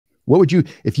What would you,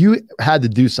 if you had to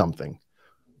do something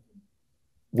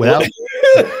without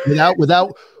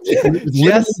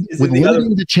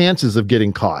limiting the chances of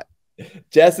getting caught?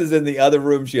 Jess is in the other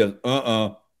room. She goes,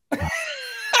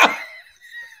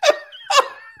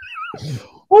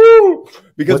 Woo!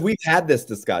 Because we've had this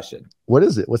discussion. What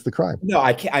is it? What's the crime? No,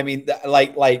 I can't. I mean,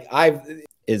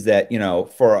 is that, you know,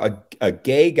 for a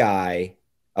gay guy,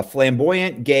 a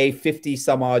flamboyant gay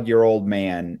 50-some-odd-year-old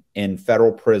man in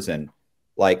federal prison,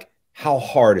 like, how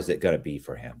hard is it going to be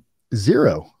for him?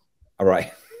 Zero. All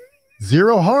right.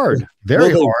 Zero hard.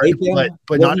 Very hard,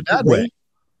 but not in a bad way.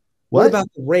 What about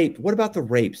the rape? What about the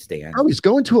rape, Stan? Oh, he's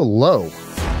going to a low.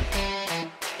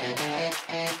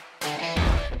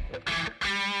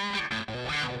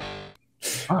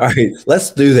 All right,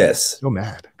 let's do this. So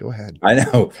mad. Go ahead. I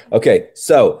know. Okay,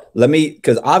 so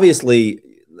because obviously,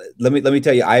 let me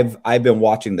tell you, I've been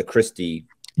watching the Christie.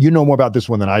 You know more about this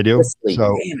one than I do. Chrisley.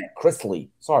 So Damn it, Chrisley.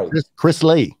 Sorry,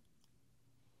 Chrisley.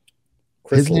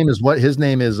 His name is what? His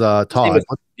name is Todd.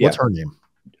 What's her name?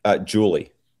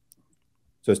 Julie.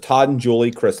 So it's Todd and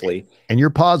Julie Chrisley. And you're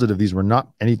positive these were not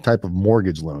any type of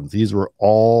mortgage loans. These were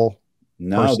all.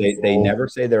 No, they never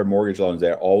say they're mortgage loans.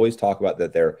 They always talk about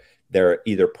that they're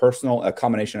either personal, a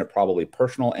combination of probably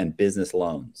personal and business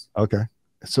loans. Okay.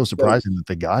 It's so surprising that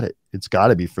they got it. It's got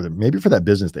to be maybe for that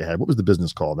business they had. What was the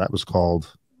business called? That was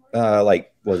called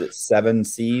was it 7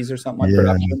 C's or something like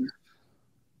production?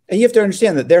 And you have to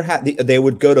understand that they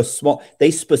would go to they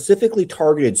specifically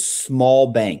targeted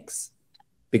small banks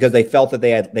because they felt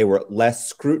that they were less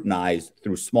scrutinized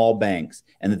through small banks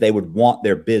and that they would want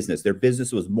their business. Their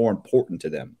business was more important to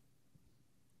them.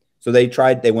 So they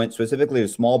went specifically to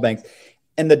small banks,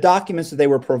 and the documents that they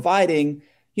were providing,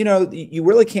 you know, you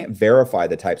really can't verify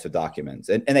the types of documents.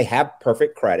 And they have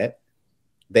perfect credit.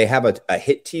 They have a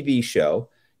hit TV show,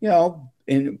 you know,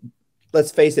 and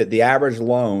let's face it, the average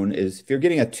loan is, if you're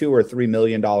getting a $2 or $3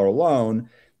 million loan,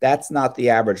 that's not the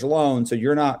average loan. So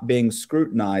you're not being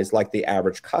scrutinized like the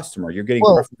average customer. You're getting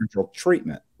preferential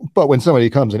treatment. But when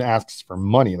somebody comes and asks for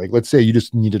money, like let's say you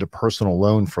just needed a personal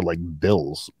loan for like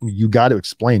bills, you got to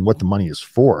explain what the money is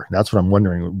for. That's what I'm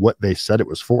wondering, what they said it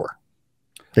was for.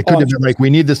 They couldn't have been like,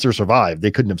 we need this to survive. They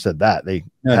couldn't have said that.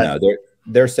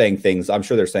 They're saying things. I'm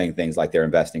sure they're saying things like they're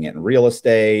investing it in real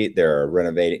estate. They're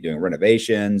doing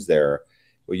renovations. They're,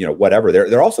 you know, whatever.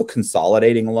 They're also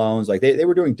consolidating loans. Like they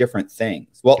were doing different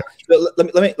things. Well, let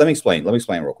me explain. Let me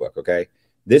explain real quick. Okay.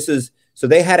 So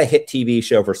they had a hit TV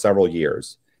show for several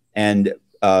years. And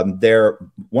one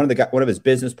of his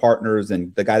business partners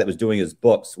and the guy that was doing his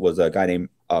books was a guy named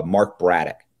Mark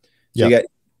Braddock. So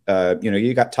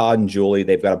you got Todd and Julie.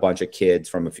 They've got a bunch of kids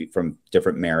from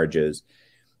different marriages.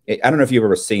 I don't know if you've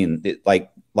ever seen it, like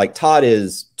Todd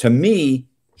is, to me,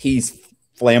 he's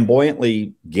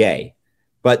flamboyantly gay,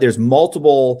 but there's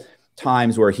multiple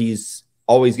times where he's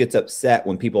always gets upset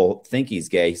when people think he's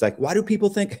gay. He's like, why do people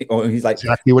think? Oh, he's like,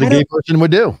 exactly what a gay person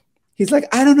would do. He's like,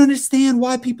 I don't understand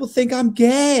why people think I'm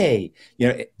gay. You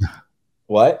know,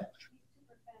 what?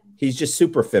 He's just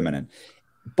super feminine.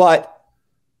 But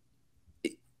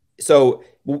so,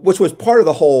 which was part of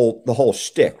the whole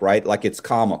shtick, right? Like it's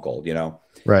comical, you know?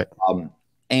 Right.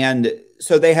 And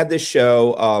so they had this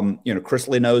show, you know,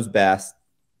 Chrisley Knows Best.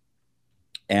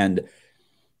 And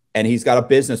he's got a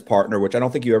business partner, which I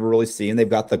don't think you ever really see. And they've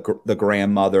got the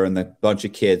grandmother and the bunch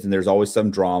of kids, and there's always some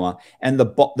drama. And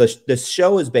the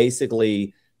show is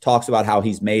basically talks about how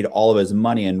he's made all of his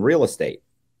money in real estate.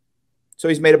 So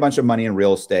he's made a bunch of money in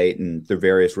real estate and through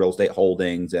various real estate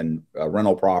holdings and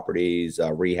rental properties,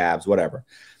 rehabs, whatever.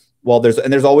 Well,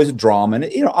 there's always a drama,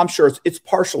 and you know, I'm sure it's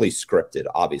partially scripted.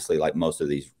 Obviously, like most of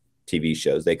these TV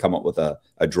shows, they come up with a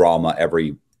drama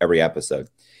every episode.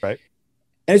 Right.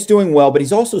 And it's doing well, but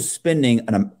he's also spending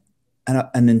an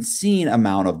insane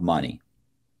amount of money.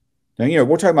 Now, you know,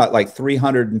 we're talking about like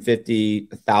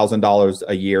 $350,000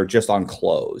 a year just on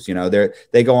clothes. You know,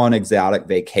 they go on exotic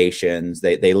vacations.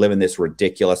 They live in this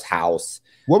ridiculous house.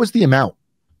 What was the amount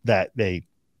that they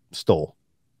stole?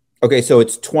 Okay, so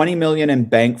it's $20 million in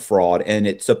bank fraud, and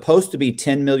it's supposed to be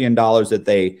 $10 million that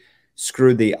they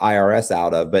screwed the IRS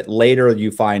out of, but later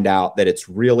you find out that it's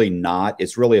really not.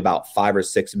 It's really about $5 or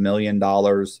 $6 million.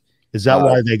 Is that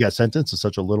why they got sentenced to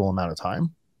such a little amount of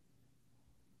time?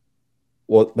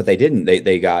 Well, but they didn't.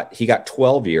 He got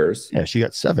 12 years. Yeah, she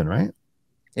got 7, right?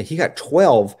 And he got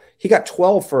 12. He got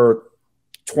 12 for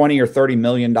 $20 or $30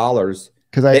 million.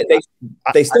 Because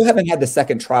they still haven't had the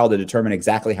second trial to determine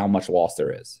exactly how much loss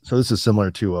there is. So this is similar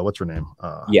to what's her name?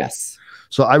 Yes.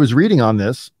 So I was reading on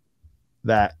this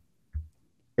that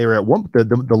they were at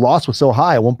the loss was so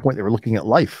high at one point they were looking at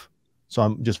life. So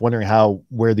I'm just wondering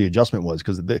where the adjustment was,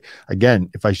 because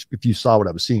again, if you saw what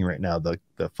I was seeing right now, the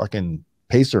fucking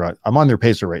pacer, I'm on their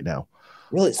pacer right now.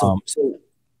 Really? So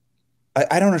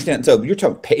I don't understand. So you're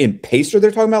talking in pacer,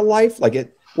 they're talking about life, like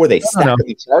it. Were they stacking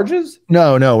the charges?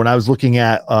 No. When I was looking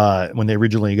at when they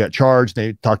originally got charged,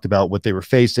 they talked about what they were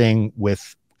facing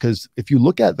with, because if you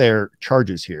look at their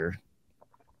charges here,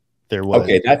 there was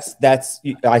that's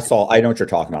I know what you're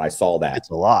talking about. I saw that. It's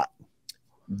a lot.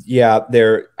 Yeah,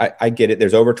 I get it.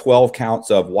 There's over 12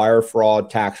 counts of wire fraud,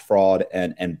 tax fraud,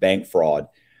 and bank fraud.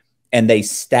 And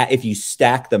if you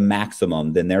stack the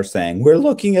maximum, then they're saying, we're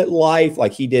looking at life.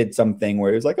 Like he did something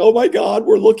where he was like, oh my God,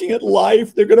 we're looking at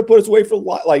life. They're going to put us away for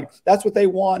life. Like that's what they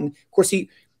want. And of course,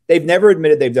 they've never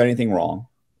admitted they've done anything wrong.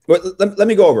 But let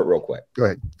me go over it real quick. Go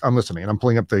ahead. I'm listening. I'm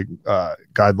pulling up the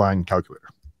guideline calculator.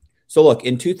 So look,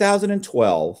 in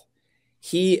 2012,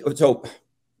 let me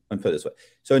put it this way.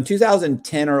 So in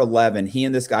 2010 or 11, he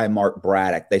and this guy, Mark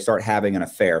Braddock, they start having an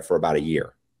affair for about a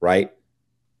year, right?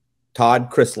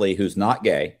 Todd Chrisley, who's not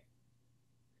gay,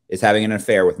 is having an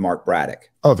affair with Mark Braddock.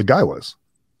 Oh, the guy was?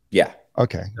 Yeah.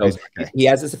 Okay. So he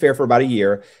has this affair for about a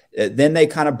year. Then they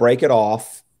kind of break it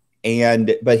off,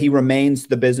 but he remains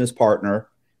the business partner,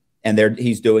 and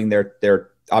he's doing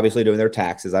they're obviously doing their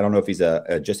taxes. I don't know if he's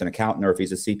just an accountant or if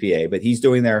he's a CPA, but he's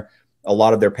doing a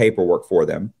lot of their paperwork for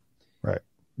them. Right.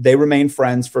 They remain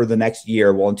friends for the next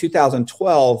year. Well, in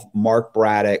 2012, Mark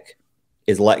Braddock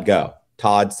is let go.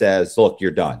 Todd says, look,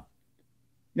 you're done.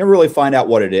 You never really find out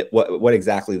what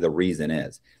exactly the reason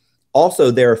is.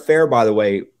 Also, their affair, by the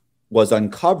way, was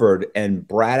uncovered, and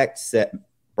Braddock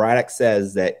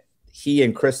says that he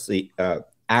and Chrisley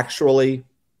actually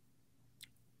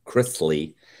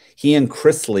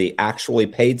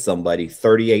paid somebody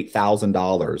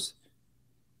 $38,000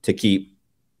 to keep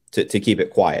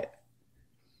it quiet.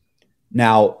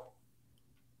 Now,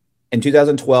 in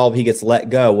 2012, he gets let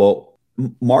go. Well,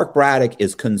 Mark Braddock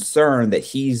is concerned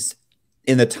that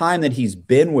in the time that he's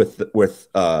been with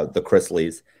the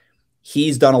Chrisleys,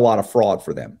 he's done a lot of fraud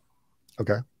for them.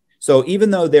 Okay. So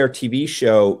even though their TV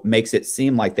show makes it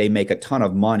seem like they make a ton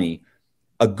of money,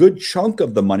 a good chunk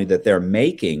of the money that they're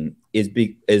making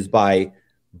is by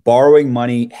borrowing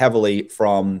money heavily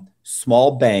from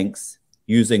small banks,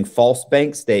 using false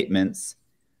bank statements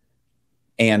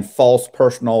and false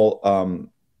personal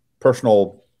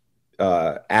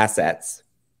assets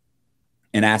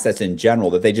and assets in general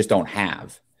that they just don't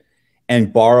have,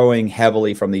 and borrowing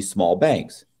heavily from these small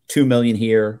banks. 2 million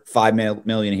here, 5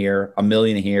 million here, $1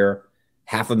 million here,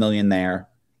 $500,000 there.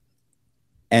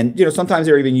 And, sometimes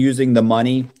they're even using the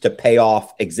money to pay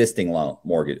off existing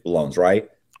mortgage loans, right?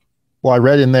 Well, I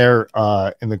read in there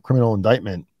in the criminal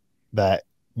indictment that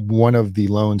one of the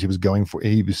loans he was going for,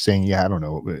 he was saying, yeah, I don't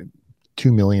know,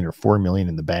 2 million or 4 million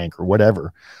in the bank or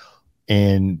whatever.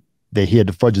 And he had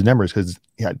to fudge the numbers because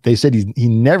they said he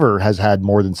never has had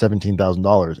more than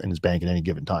 $17,000 in his bank at any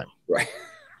given time. Right.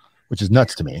 Which is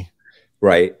nuts to me.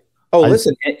 Right. Oh,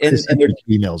 listen, and there's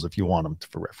emails if you want them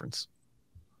for reference.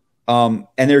 And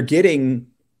they're getting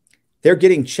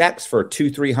checks for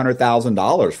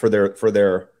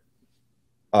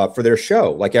 $200,000-$300,000 for their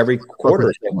show, like every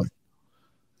quarter.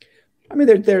 I mean,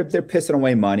 they're pissing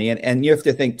away money, and you have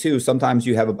to think too. Sometimes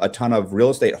you have a ton of real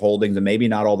estate holdings, and maybe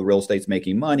not all the real estate's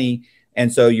making money,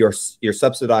 and so you're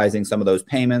subsidizing some of those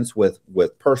payments with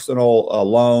personal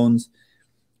loans.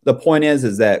 The point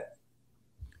is that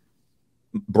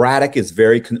Braddock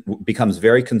becomes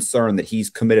very concerned that he's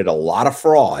committed a lot of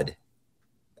fraud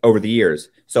over the years.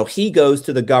 So he goes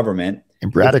to the government.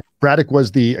 And Braddock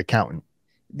was the accountant.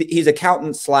 He's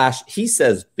accountant / he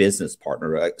says business partner.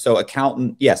 Right? So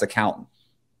accountant. Yes, accountant.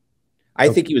 I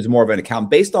think he was more of an accountant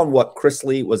based on what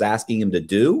Chrisley was asking him to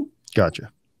do.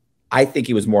 Gotcha. I think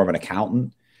he was more of an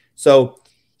accountant. So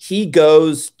he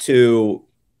goes to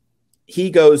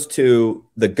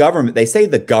the government. They say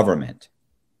the government.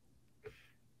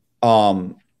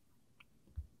 On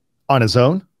his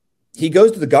own? He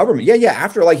goes to the government. Yeah.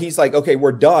 After he's like, okay,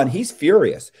 we're done. He's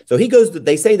furious. So he goes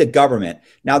they say the government.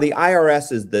 Now the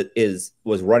IRS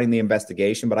was running the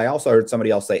investigation, but I also heard somebody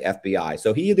else say FBI.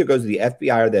 So he either goes to the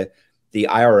FBI or the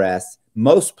IRS.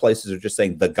 Most places are just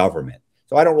saying the government.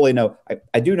 So I don't really know.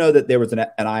 I do know that there was an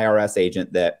IRS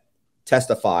agent that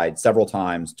testified several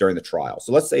times during the trial.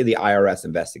 So let's say the IRS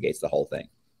investigates the whole thing.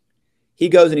 He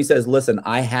goes and he says, listen,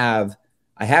 I have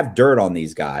dirt on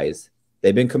these guys.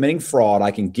 They've been committing fraud.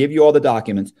 I can give you all the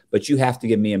documents, but you have to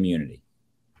give me immunity.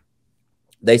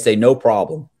 They say, no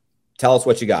problem. Tell us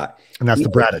what you got. And that's the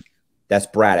Braddock. That's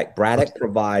Braddock. Braddock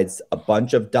provides a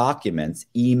bunch of documents,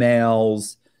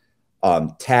 emails,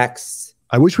 texts.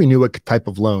 I wish we knew what type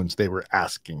of loans they were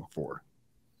asking for.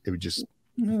 It would just...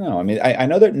 No, I mean, I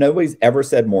know that nobody's ever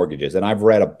said mortgages, and I've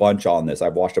read a bunch on this.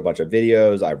 I've watched a bunch of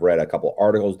videos. I've read a couple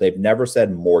articles. They've never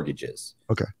said mortgages.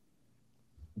 Okay.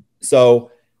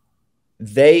 So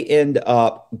they end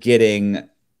up getting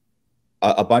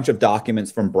a bunch of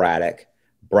documents from Braddock.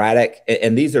 Braddock,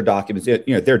 and these are documents, you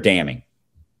know, they're damning.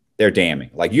 They're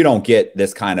damning. Like, you don't get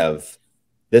this kind of,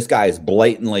 this guy is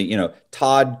blatantly, you know,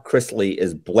 Todd Chrisley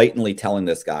is blatantly telling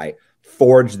this guy,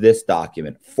 forge this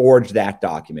document, forge that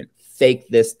document, fake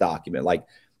this document.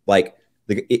 And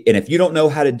if you don't know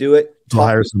how to do it,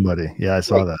 hire somebody. Yeah, I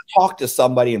saw that. Talk to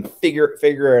somebody and figure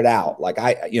it out. Like,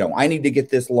 I need to get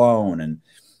this loan. And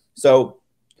so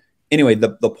anyway,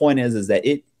 the point is that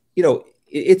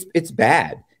it's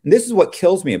bad. And this is what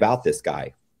kills me about this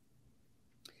guy.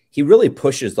 He really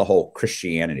pushes the whole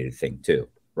Christianity thing too,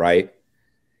 right?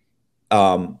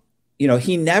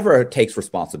 He never takes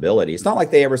responsibility. It's not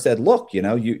like they ever said, look,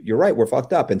 you're right, we're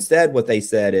fucked up. Instead, what they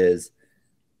said is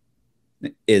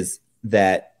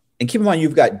that, and keep in mind,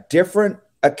 you've got different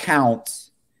accounts,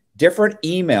 different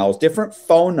emails, different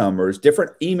phone numbers,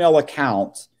 different email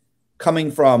accounts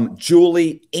coming from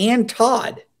Julie and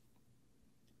Todd.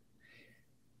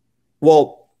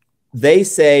 Well, they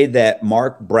say that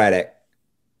Mark Braddock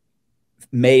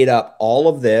made up all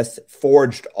of this,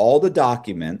 forged all the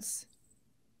documents,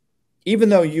 even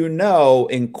though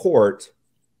in court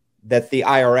that the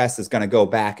IRS is going to go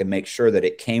back and make sure that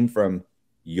it came from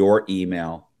your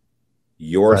email,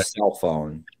 your cell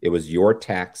phone, it was your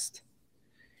text.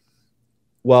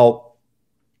 Well,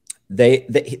 they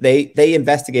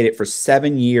investigate it for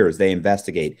 7 years. They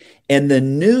investigate, and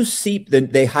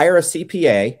they hire a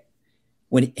CPA.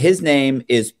 When his name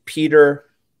is Peter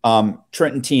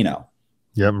Trentino.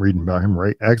 Yeah, I'm reading about him,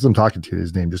 right? As I'm talking to you,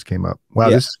 his name just came up. Wow.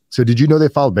 Yeah. So did you know they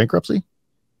filed bankruptcy?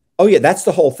 Oh, yeah. That's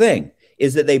the whole thing,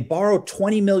 is that they borrowed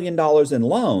 $20 million in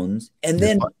loans and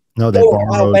then they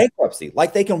borrowed bankruptcy.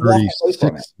 Like, they can walk away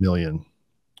from it. Million.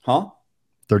 Huh?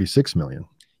 36 million.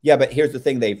 Yeah, but here's the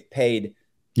thing. They've paid.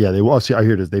 Yeah, I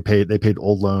hear it is. They paid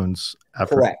old loans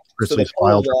after Chrisley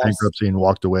filed for bankruptcy and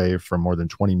walked away from more than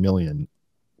 20 million.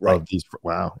 Right. Of these.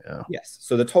 Wow. Yeah. Yes.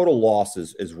 So the total loss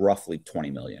is roughly 20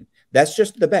 million. That's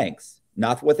just the banks,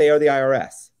 not what they are the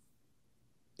IRS.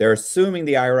 They're assuming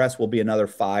the IRS will be another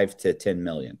 5 to 10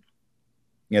 million.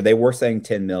 They were saying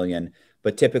 10 million,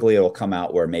 but typically it'll come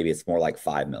out where maybe it's more like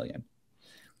 5 million.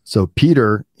 So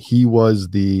Peter, he was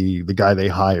the guy they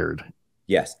hired.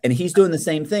 Yes. And he's doing the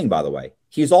same thing, by the way.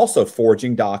 He's also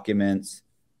forging documents.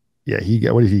 Yeah.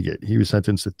 What did he get? He was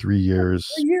sentenced to 3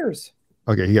 years. 3 years.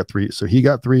 Okay, he got 3. So he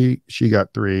got 3. She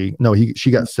got 3. No,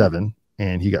 she got 7,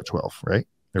 and he got 12. Right?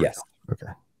 Yes.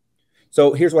 Okay.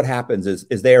 So here's what happens: is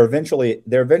they're eventually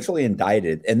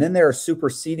indicted, and then there are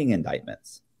superseding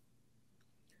indictments.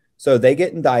 So they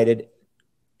get indicted.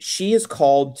 She is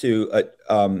called to.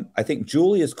 I think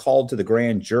Julie is called to the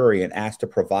grand jury and asked to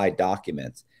provide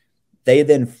documents. They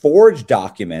then forge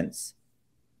documents,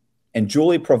 and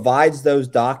Julie provides those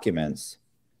documents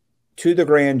to the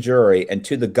grand jury and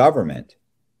to the government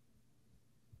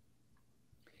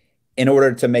in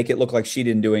order to make it look like she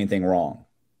didn't do anything wrong.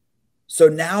 So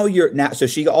so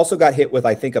she also got hit with,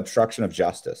 I think, obstruction of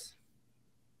justice.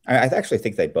 I actually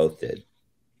think they both did.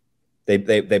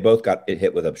 They both got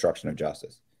hit with obstruction of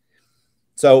justice.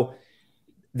 So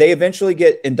they eventually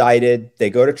get indicted. They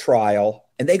go to trial,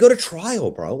 and they go to trial,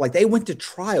 bro. Like, they went to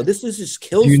trial. This is just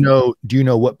kills. Do you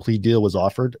know what plea deal was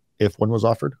offered, if one was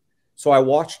offered? So I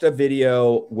watched a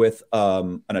video with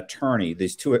an attorney,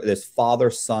 this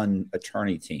father-son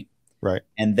attorney team. Right.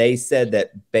 And they said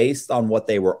that based on what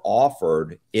they were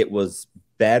offered, it was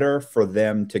better for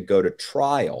them to go to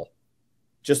trial.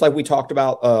 Just like we talked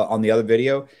about on the other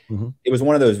video, It was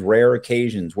one of those rare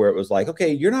occasions where it was like,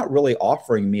 okay, you're not really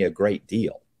offering me a great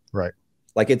deal. Right.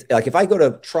 Like, it's like, if I go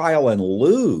to trial and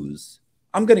lose,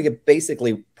 I'm going to get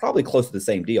basically probably close to the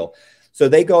same deal. So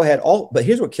they go ahead. But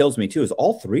here's what kills me too: is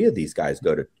all 3 of these guys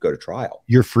go to trial.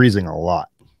 You're freezing a lot.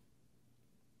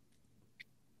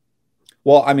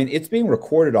 Well, I mean, it's being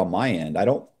recorded on my end. I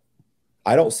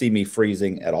don't see me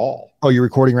freezing at all. Oh, you're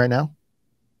recording right now?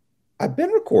 I've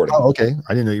been recording. Oh, okay.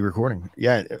 I didn't know you were recording.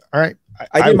 Yeah. All right.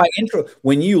 I did my intro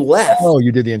when you left. Oh,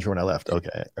 you did the intro when I left.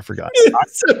 Okay. I forgot.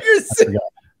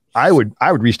 I would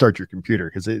restart your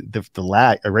computer because the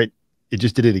lag, right? It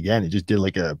just did it again. It just did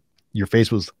like your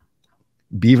face was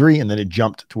beavery, and then it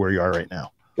jumped to where you are right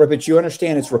now. Right, but you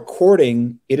understand it's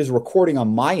recording. It is recording on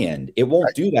my end. It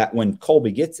won't do that when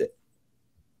Colby gets it.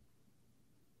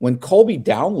 When Colby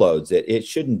downloads it, it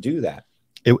shouldn't do that.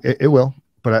 It will,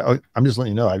 but I'm just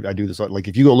letting you know. I do this. Like,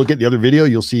 if you go look at the other video,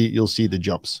 you'll see the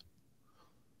jumps.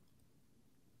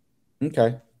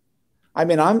 Okay. I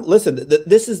mean, listen,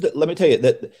 this is let me tell you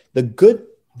that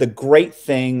the great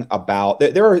thing about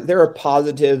there are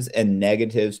positives and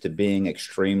negatives to being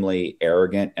extremely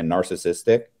arrogant and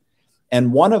narcissistic.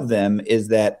 And one of them is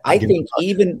that I think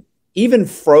even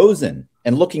frozen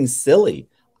and looking silly,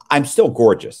 I'm still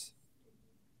gorgeous.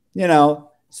 You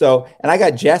know, so, and I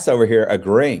got Jess over here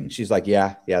agreeing. She's like,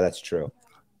 yeah, that's true.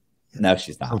 No,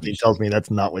 she's not. She tells me that's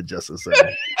not what Jess is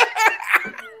saying.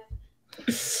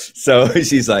 So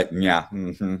she's like, yeah,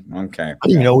 okay. I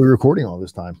didn't even know we were recording all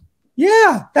this time.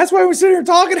 Yeah, that's why we're sitting here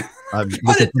talking.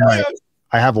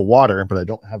 I have a water, but I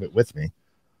don't have it with me.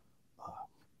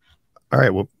 All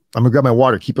right, well, I'm gonna grab my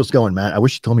water. Keep us going, Matt. I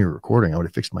wish you told me you were recording. I would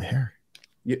have fixed my hair.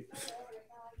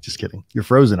 Just kidding. You're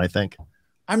frozen, I think.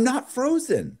 I'm not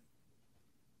frozen.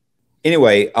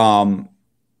 Anyway,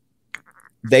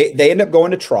 they end up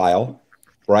going to trial,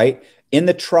 right? In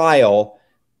the trial,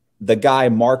 the guy,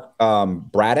 Mark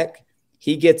Braddock,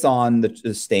 he gets on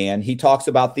the stand. He talks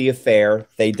about the affair.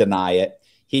 They deny it.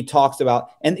 He talks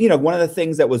about, and you know, one of the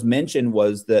things that was mentioned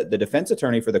was the defense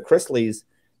attorney for the Chrisleys.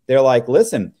 They're like,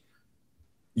 listen,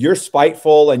 you're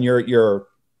spiteful and you're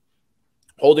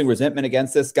holding resentment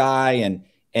against this guy.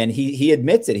 And he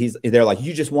admits it. They're like,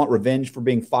 you just want revenge for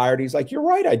being fired. He's like, you're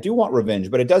right. I do want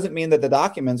revenge, but it doesn't mean that the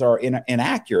documents are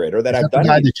inaccurate or that I've done. The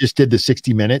guy that just did the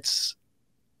 60 Minutes.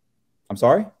 I'm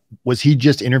sorry. Was he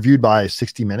just interviewed by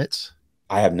 60 Minutes?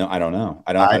 I don't know. I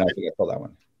don't think I saw that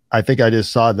one. I think I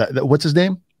just saw that. What's his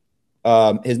name?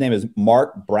 His name is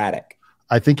Mark Braddock.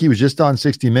 I think he was just on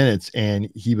 60 Minutes and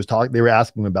he was talking. They were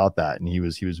asking him about that. And he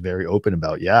was very open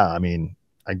about, yeah, I mean,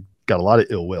 I got a lot of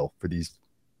ill will for these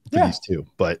two,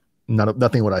 but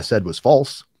nothing what I said was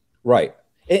false. Right.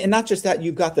 And not just that,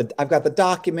 I've got the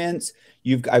documents,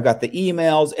 I've got the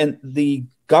emails, and the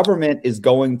government is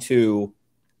going to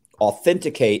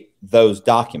authenticate those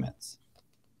documents.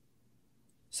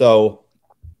 So,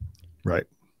 right.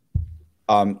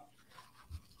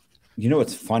 You know,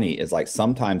 what's funny is like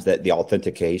sometimes that the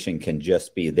authentication can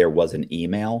just be, there was an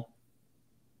email,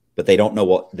 but they don't know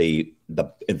what the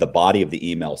body of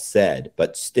the email said,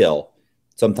 but still,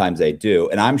 sometimes they do.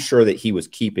 And I'm sure that he was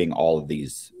keeping all of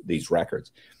these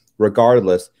records.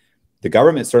 Regardless, the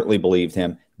government certainly believed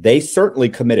him. They certainly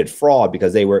committed fraud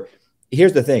because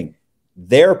here's the thing.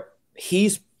 They're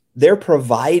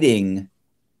providing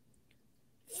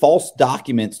false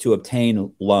documents to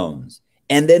obtain loans.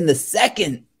 And then the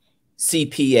second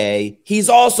CPA, he's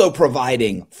also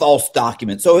providing false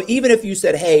documents. So even if you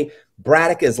said, hey,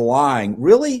 Braddock is lying,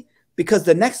 really? Because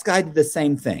the next guy did the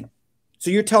same thing. So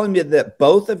you're telling me that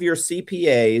both of your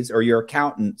CPAs or your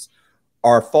accountants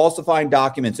are falsifying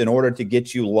documents in order to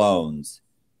get you loans.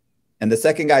 And the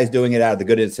second guy is doing it out of the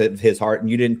goodness of his heart. And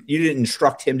you didn't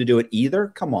instruct him to do it either.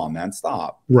 Come on, man,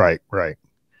 stop. Right.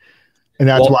 And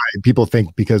that's why people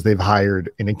think because they've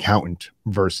hired an accountant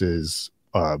versus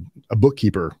a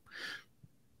bookkeeper,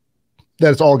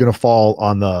 that it's all going to fall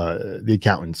on the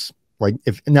accountants. Like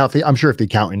I'm sure if the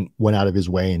accountant went out of his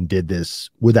way and did this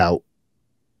without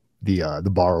the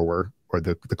borrower or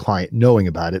the client knowing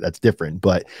about it, that's different.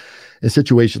 But in a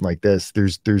situation like this,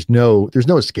 there's no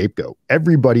scapegoat.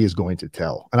 Everybody is going to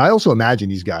tell. And I also imagine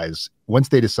these guys, once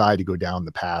they decide to go down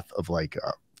the path of like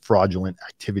fraudulent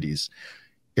activities,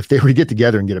 if they were to get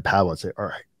together and get a powwow and say, all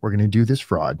right, we're going to do this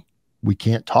fraud. We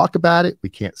can't talk about it. We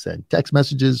can't send text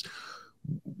messages.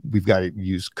 We've got to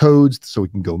use codes so we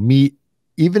can go meet.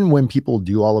 Even when people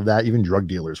do all of that, even drug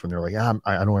dealers, when they're like, I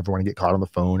don't ever want to get caught on the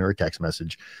phone or a text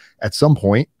message, at some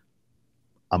point,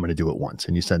 I'm going to do it once,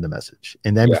 and you send a message.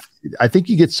 And then I think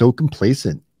you get so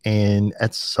complacent. And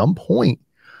at some point,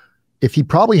 if he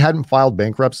probably hadn't filed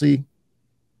bankruptcy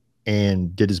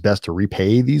and did his best to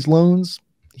repay these loans,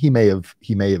 he may have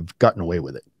gotten away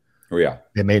with it. Oh, yeah.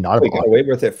 They may not have got away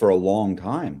with it for a long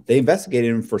time. They investigated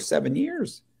him for 7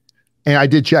 years. And I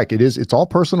did check. It's all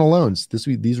personal loans.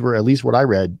 These were, at least what I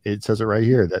read, it says it right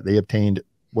here, that they obtained,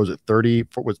 was it 30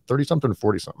 something or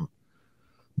 40 something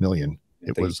million?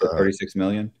 It was 36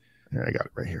 million. Yeah, I got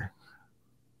it right here.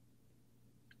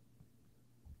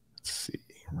 Let's see,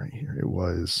 right here. It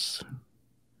was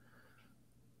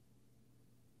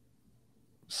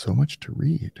so much to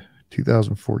read.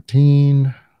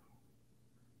 2014,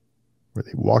 where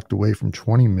they walked away from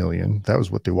 20 million. That was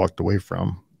what they walked away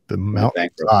from. The amount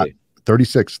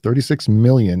 36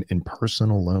 million in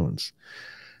personal loans.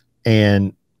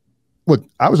 And look,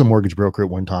 I was a mortgage broker at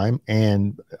one time,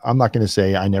 and I'm not going to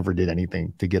say I never did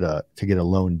anything to get a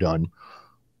loan done.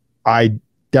 I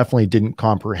definitely didn't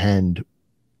comprehend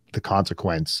the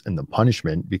consequence and the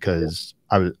punishment because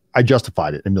I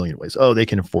justified it in a million ways. Oh, they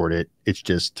can afford it.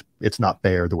 It's not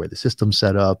fair the way the system's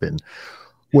set up and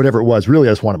whatever it was. Really,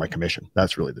 I just wanted my commission.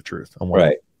 That's really the truth.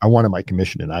 Right. I wanted my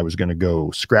commission, and I was going to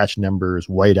go scratch numbers,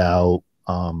 white out.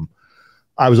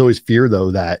 I was always fear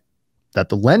though that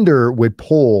the lender would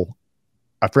pull,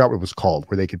 I forgot what it was called,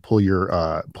 where they could pull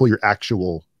your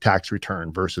actual tax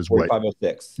return versus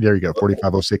 4506. There you go,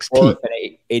 4506T. Or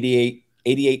an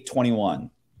 8821.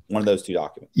 One of those two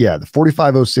documents. Yeah, the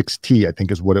 4506T, I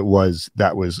think, is what it was.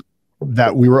 That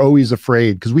we were always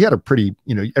afraid, because we had a pretty,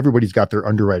 everybody's got their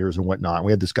underwriters and whatnot.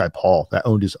 We had this guy, Paul, that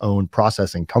owned his own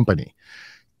processing company.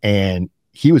 And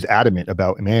he was adamant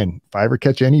about, man, if I ever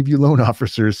catch any of you loan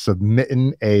officers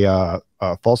submitting a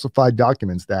falsified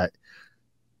documents that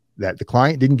the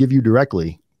client didn't give you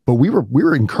directly, but we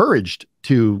were encouraged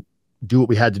to do what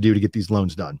we had to do to get these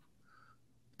loans done.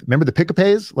 Remember the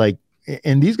pick-a-pays? Like,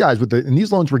 and these guys and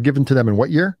these loans were given to them in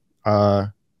what year?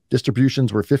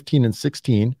 Distributions were 15 and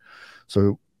 16.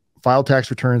 So file tax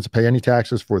returns to pay any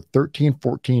taxes for 13,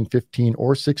 14, 15,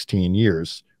 or 16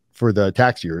 years for the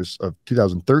tax years of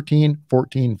 2013,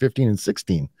 14, 15, and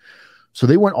 16. So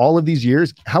they went all of these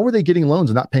years. How are they getting loans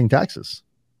and not paying taxes?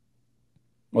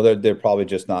 Well, they're probably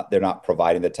just they're not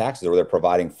providing the taxes, or they're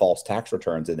providing false tax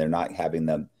returns and they're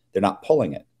not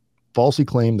pulling it. Falsely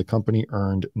claimed the company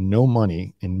earned no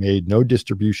money and made no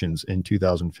distributions in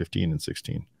 2015 and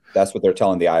 16. That's what they're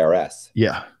telling the IRS.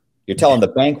 Yeah. You're telling the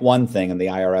bank one thing and the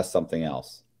IRS something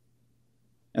else.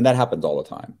 And that happens all the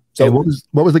time. So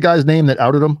what was the guy's name that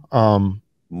outed him?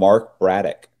 Mark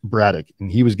Braddock. And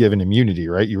he was given immunity,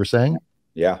 right? You were saying?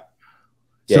 Yeah.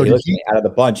 Yeah. So out of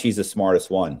the bunch, he's the smartest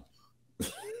one.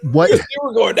 What they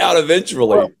were going down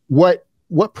eventually.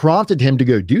 What prompted him to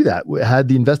go do that? Had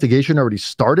the investigation already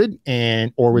started,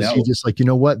 or was he just like, you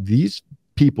know what? These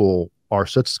people are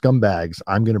such scumbags.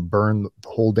 I'm going to burn the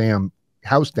whole damn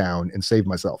house down and save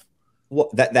myself. Well,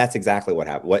 that's exactly what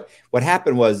happened. What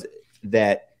happened was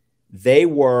that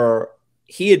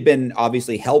he had been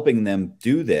obviously helping them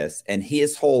do this. And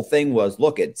his whole thing was,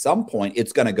 look, at some point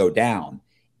it's going to go down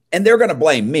and they're going to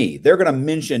blame me. They're going to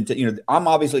mention I'm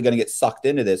obviously going to get sucked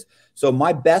into this. So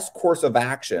my best course of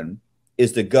action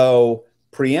is to go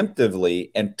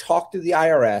preemptively and talk to the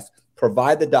IRS,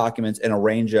 provide the documents, and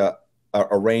arrange a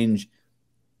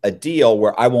deal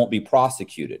where I won't be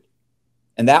prosecuted.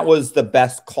 And that was the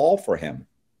best call for him.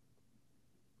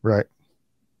 Right.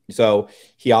 So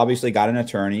he obviously got an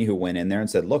attorney who went in there and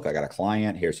said, look, I got a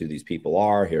client. Here's who these people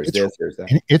are. Here's this, here's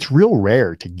that. And it's real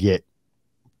rare to get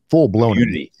full blown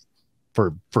immunity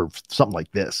for something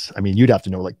like this. I mean, you'd have to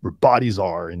know like where bodies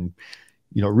are and,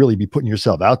 really be putting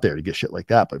yourself out there to get shit like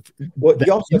that. But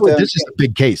this is a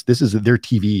big case. This is their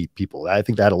TV people. I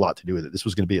think that had a lot to do with it. This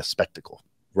was going to be a spectacle.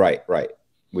 Right.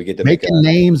 We get to making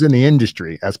names in the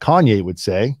industry, as Kanye would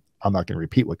say. I'm not going to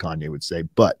repeat what Kanye would say,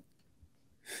 but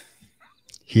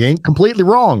he ain't completely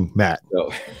wrong, Matt.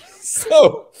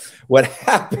 So what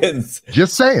happens?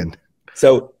 Just saying.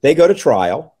 So they go to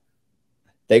trial.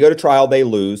 They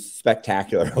lose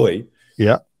spectacularly.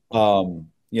 Yeah.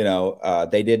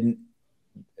 They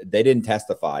didn't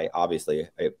testify. Obviously,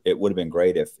 it would have been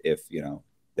great if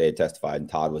they had testified and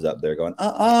Todd was up there going,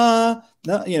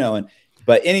 no,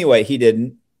 but anyway, he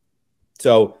didn't.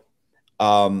 So,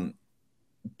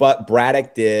 but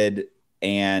Braddock did,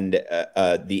 and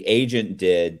the agent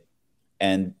did,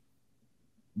 and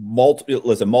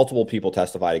multiple people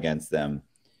testified against them.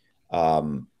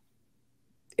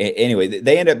 Anyway,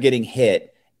 they end up getting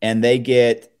hit, and they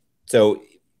get so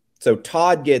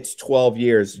Todd gets 12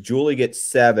 years, Julie gets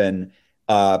 7,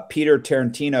 Peter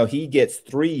Tarantino, he gets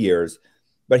 3 years.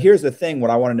 But here's the thing: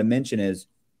 what I wanted to mention is,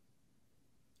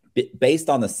 based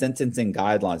on the sentencing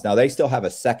guidelines, now they still have a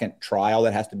second trial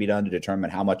that has to be done to determine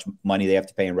how much money they have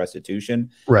to pay in restitution.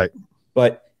 Right.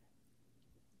 But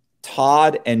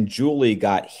Todd and Julie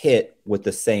got hit with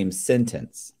the same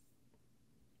sentence.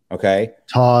 Okay.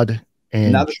 Todd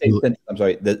and not the same sentence, I'm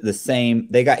sorry, the same,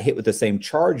 they got hit with the same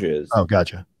charges. Oh,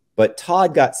 gotcha. But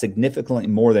Todd got significantly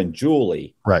more than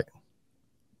Julie. Right.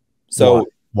 So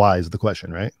why is the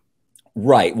question, right?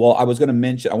 Right. Well, I wanted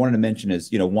to mention is,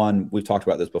 one, we've talked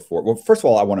about this before. Well, first of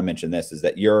all, I want to mention this is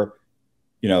that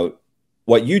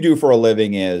what you do for a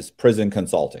living is prison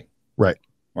consulting. Right.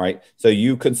 Right. So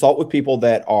you consult with people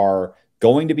that are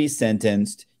going to be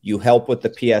sentenced. You help with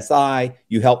the PSI.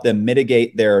 You help them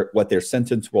mitigate what their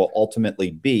sentence will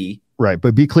ultimately be. Right.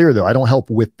 But be clear, though, I don't help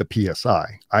with the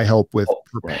PSI. I help with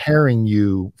preparing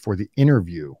you for the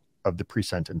interview of the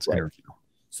pre-sentence interview.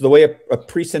 So the way a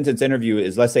pre-sentence interview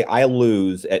is, let's say I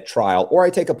lose at trial or I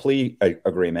take a plea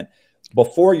agreement.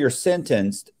 Before you're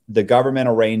sentenced, the government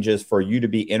arranges for you to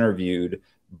be interviewed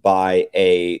by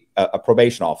a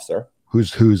probation officer.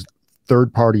 Who's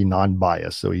third party,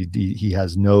 non-biased. So he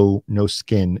has no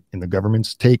skin in the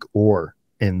government's take or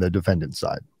in the defendant's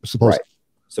side.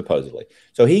 Supposedly.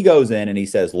 So he goes in and he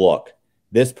says, look,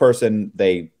 this person,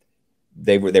 they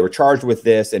were charged with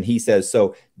this. And he says,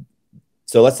 so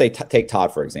let's say, take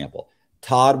Todd, for example.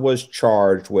 Todd was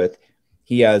charged with,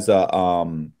 he has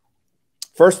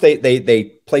first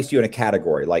they place you in a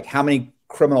category, like how many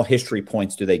criminal history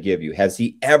points do they give you? Has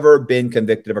he ever been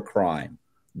convicted of a crime?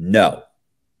 No.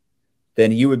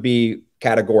 Then you would be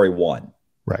category 1.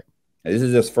 Right. Now, this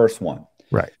is his first one.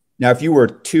 Right. Now, if you were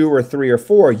 2 or 3 or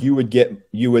 4,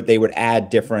 they would add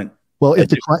different. Well, if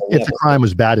the crime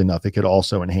was bad enough, it could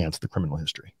also enhance the criminal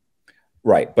history.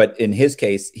 Right. But in his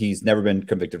case, he's never been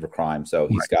convicted of a crime. So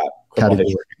he's got criminal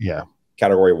history. Yeah.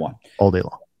 Category 1. All day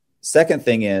long. Second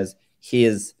thing is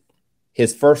his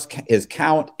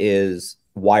count is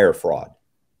wire fraud.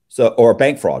 So, or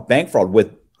bank fraud.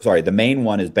 The main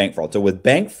one is bank fraud. So with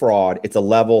bank fraud, it's a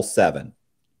level 7.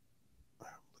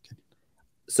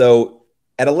 So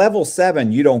at a level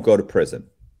 7, you don't go to prison.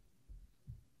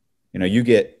 You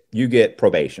get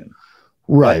probation.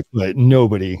 Right. But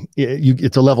nobody,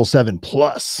 it's a level 7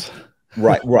 plus.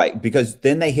 Right. Because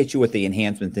then they hit you with the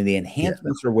enhancements, and the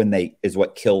enhancements are is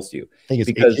what kills you. I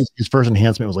think his first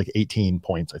enhancement was like 18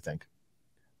 points, I think.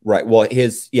 Right. Well,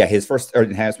 his first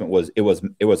enhancement was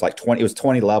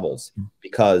 20 levels,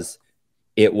 because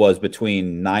it was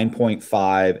between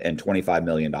 9.5 and $25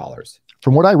 million.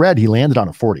 From what I read, he landed on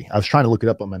a 40. I was trying to look it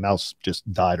up, but my mouse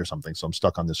just died or something, so I'm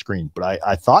stuck on the screen. But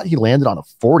I thought he landed on a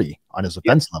 40 on his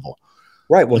offense level.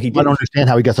 Right. Well, I don't understand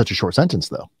how he got such a short sentence,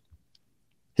 though.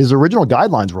 His original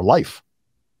guidelines were life.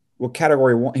 Well,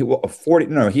 category 1, 40.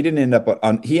 No, he didn't end up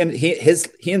on. He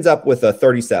ends up with a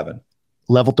 37.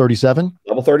 Level 37.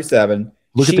 Level 37.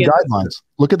 Look at the guidelines.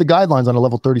 Look at the guidelines on a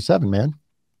level 37, man.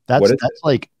 That's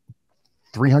like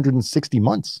 360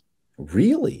 months.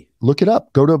 Really? Look it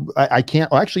up. Go to, I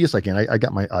can't, well, actually, yes, I can. I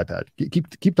got my iPad.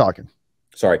 Keep talking.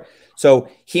 Sorry. So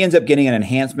he ends up getting an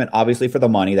enhancement, obviously, for the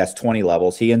money. That's 20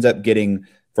 levels. He ends up getting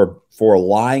for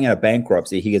lying in a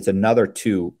bankruptcy. He gets another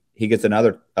 2. He gets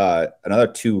another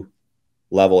 2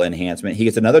 level enhancement. He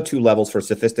gets another 2 levels for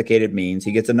sophisticated means.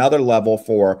 He gets another level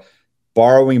for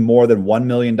borrowing more than $1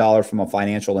 million from a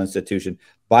financial institution.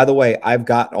 By the way, I've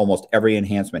got almost every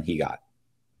enhancement he got.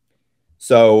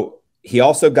 So he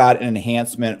also got an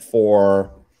enhancement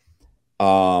for,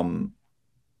 what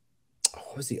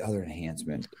was the other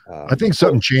enhancement? I think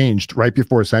something changed right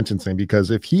before sentencing,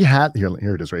 because if he had,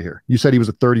 here it is right here. You said he was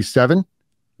a 37?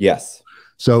 Yes.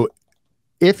 So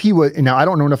if he was, now I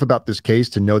don't know enough about this case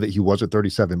to know that he was a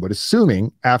 37, but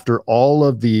assuming after all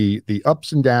of the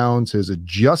ups and downs, his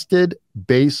adjusted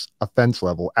base offense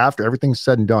level, after everything's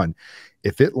said and done,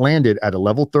 if it landed at a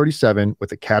level 37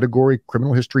 with a category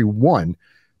criminal history 1,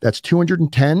 that's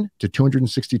 210 to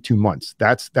 262 months.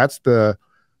 That's the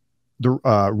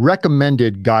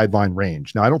recommended guideline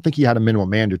range. Now, I don't think he had a minimum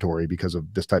mandatory because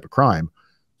of this type of crime.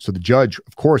 So the judge,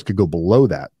 of course, could go below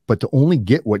that. But to only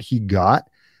get what he got,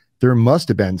 there must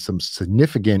have been some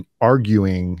significant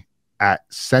arguing at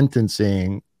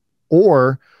sentencing,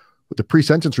 or the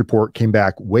pre-sentence report came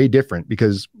back way different.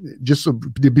 Because just so,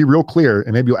 to be real clear,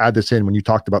 and maybe you'll add this in when you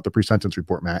talked about the pre-sentence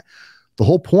report, Matt, the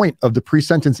whole point of the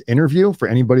pre-sentence interview for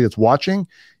anybody that's watching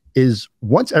is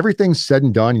once everything's said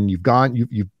and done and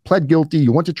you've pled guilty,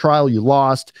 you went to trial, you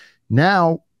lost.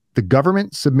 Now the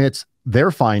government submits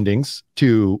their findings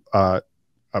to a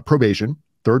probation,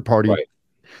 third party, right,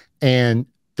 and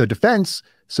the defense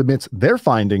submits their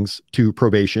findings to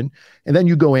probation. And then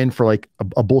you go in for like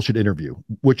a bullshit interview,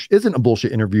 which isn't a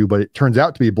bullshit interview, but it turns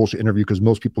out to be a bullshit interview because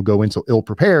most people go in so ill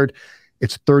prepared.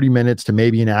 It's 30 minutes to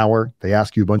maybe an hour. They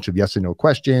ask you a bunch of yes and no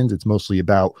questions. It's mostly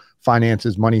about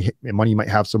finances, money you might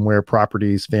have somewhere,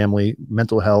 properties, family,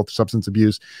 mental health, substance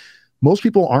abuse. Most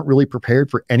people aren't really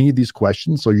prepared for any of these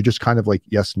questions. So you're just kind of like,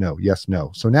 yes, no, yes,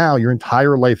 no. So now your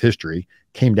entire life history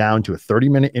came down to a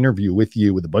 30-minute interview with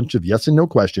you with a bunch of yes and no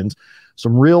questions,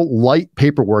 some real light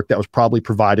paperwork that was probably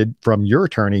provided from your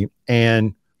attorney.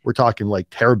 And we're talking like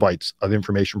terabytes of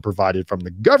information provided from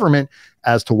the government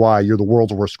as to why you're the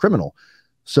world's worst criminal.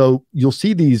 So you'll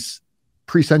see these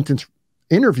pre-sentence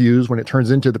interviews when it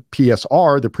turns into the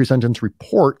PSR, the pre-sentence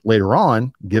report later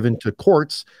on given to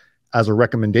courts as a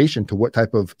recommendation to what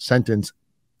type of sentence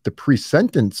the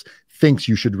pre-sentence thinks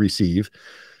you should receive.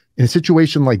 In a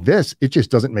situation like this, it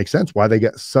just doesn't make sense why they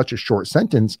get such a short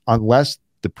sentence unless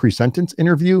the pre-sentence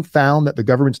interview found that the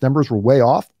government's numbers were way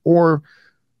off, or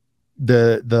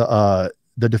the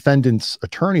defendant's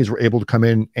attorneys were able to come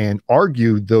in and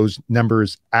argue those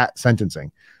numbers at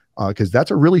sentencing, because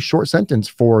that's a really short sentence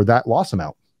for that loss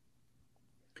amount.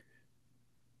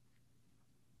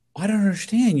 I don't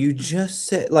understand. You just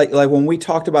said like when we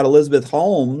talked about Elizabeth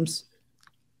Holmes.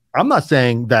 I'm not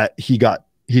saying that he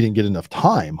didn't get enough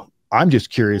time. I'm just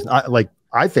curious.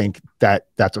 I think that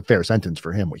that's a fair sentence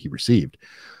for him, what he received.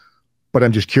 But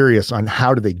I'm just curious on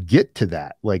how do they get to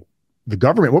that? Like the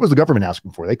government, what was the government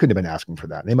asking for? They couldn't have been asking for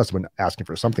that. They must have been asking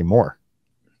for something more.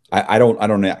 I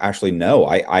don't actually know.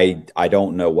 I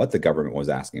don't know what the government was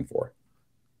asking for.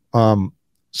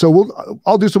 So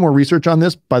I'll do some more research on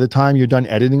this by the time you're done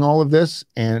editing all of this.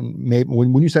 And maybe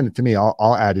when you send it to me,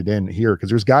 I'll add it in here. Cause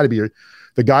there's gotta be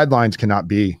the guidelines cannot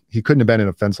be, he couldn't have been an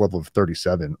offense level of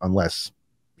 37 unless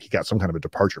he got some kind of a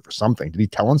departure for something. Did he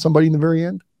tell on somebody in the very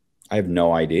end? I have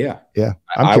no idea. Yeah.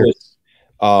 I'm curious.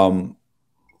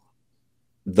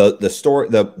 The story,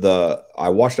 I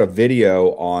watched a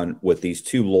video with these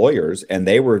two lawyers, and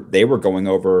they were going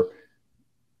over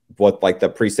what, like, the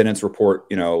pre-sentence report,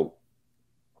 you know,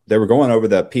 they were going over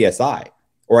the PSI,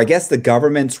 or I guess the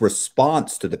government's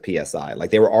response to the PSI.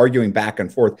 Like, they were arguing back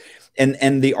and forth.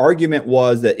 And the argument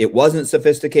was that it wasn't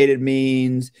sophisticated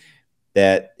means,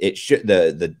 that it should,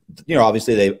 you know,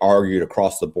 obviously they argued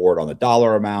across the board on the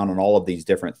dollar amount and all of these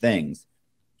different things.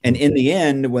 And in the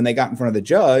end, when they got in front of the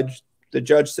judge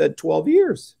said 12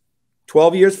 years.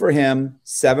 12 years for him,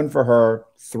 7 for her,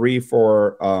 3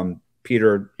 for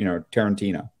Peter, you know,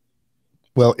 Tarantino.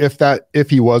 Well, if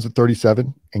he was at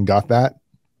 37 and got that,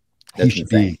 he should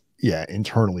insane. be, yeah,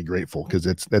 internally grateful, because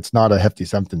that's not a hefty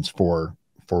sentence for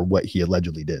what he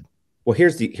allegedly did. Well,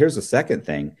 here's the second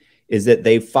thing, is that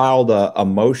they filed a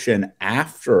motion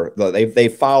after they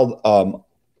filed,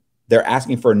 they're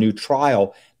asking for a new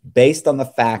trial based on the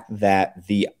fact that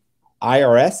the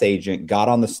IRS agent got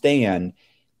on the stand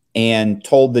and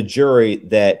told the jury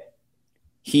that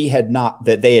they had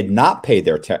not paid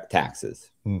their taxes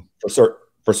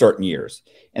for certain years,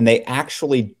 and they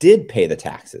actually did pay the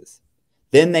taxes.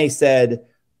 Then they said,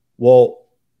 well,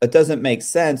 it doesn't make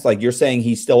sense. Like, you're saying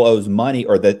he still owes money,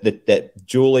 or that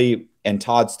Julie and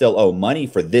Todd still owe money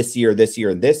for this year,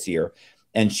 and this year.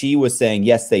 And she was saying,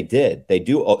 yes, they did. They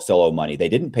do still owe money. They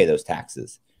didn't pay those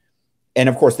taxes. And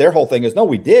of course, their whole thing is, no,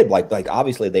 we did. Like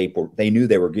obviously they knew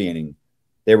they were going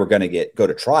to go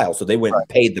to trial, so they went and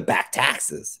paid the back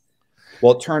taxes.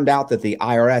 Well, it turned out that the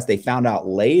IRS, they found out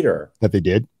later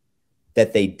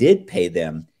that they did pay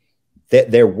them,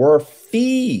 that there were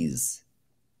fees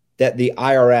that the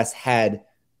IRS had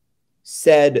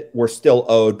said were still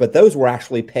owed, but those were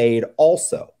actually paid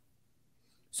also.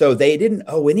 So they didn't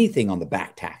owe anything on the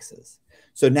back taxes.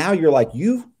 So now you're like,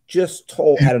 you just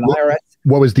told at an IRS.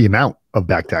 What was the amount of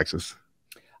back taxes?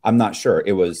 I'm not sure.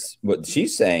 It was what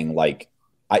she's saying. Like,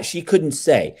 she couldn't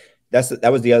say.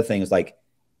 That was the other thing, is like,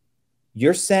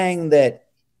 you're saying that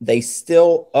they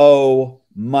still owe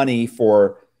money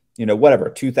for, you know, whatever,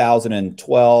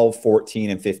 2012, 14,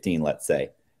 and 15, let's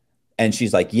say. And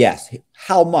she's like, yes.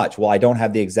 How much? Well, I don't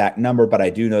have the exact number, but I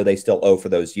do know they still owe for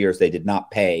those years. They did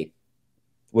not pay.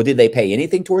 Well, did they pay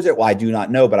anything towards it? Well, I do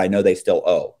not know, but I know they still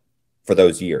owe for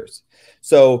those years.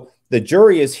 So the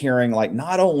jury is hearing, like,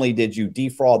 not only did you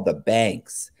defraud the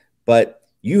banks, but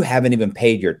you haven't even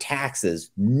paid your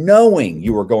taxes knowing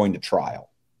you were going to trial.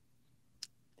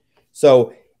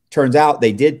 So turns out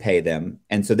they did pay them.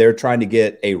 And so they're trying to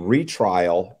get a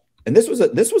retrial. And this was a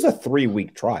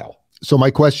 3-week trial. So my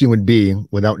question would be,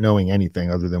 without knowing anything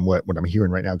other than what I'm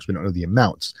hearing right now, because we don't know the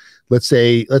amounts. Let's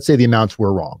say the amounts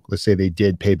were wrong. Let's say they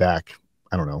did pay back,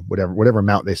 I don't know, whatever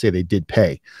amount they say they did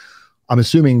pay. I'm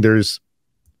assuming there's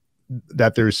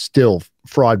still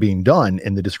fraud being done,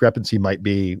 and the discrepancy might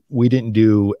be, we didn't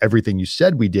do everything you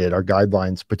said we did. Our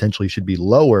guidelines potentially should be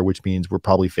lower, which means we're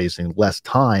probably facing less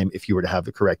time if you were to have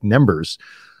the correct numbers.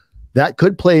 That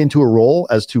could play into a role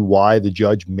as to why the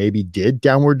judge maybe did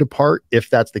downward depart, if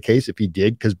that's the case, if he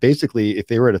did. Because basically, if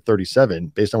they were at a 37,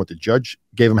 based on what the judge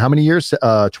gave them, how many years?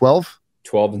 12?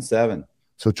 12 and 7.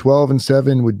 So 12 and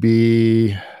 7 would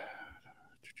be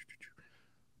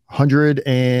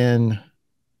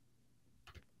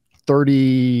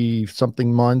 130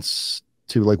 something months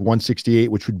to like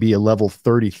 168, which would be a level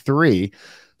 33.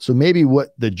 So maybe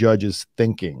what the judge is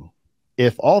thinking,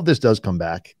 if all of this does come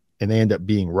back and they end up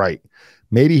being right,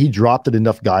 maybe he dropped it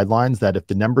enough guidelines that if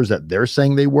the numbers that they're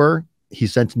saying they were, he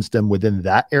sentenced them within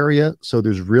that area. So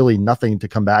there's really nothing to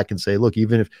come back and say, look,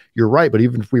 even if you're right, but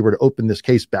even if we were to open this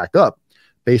case back up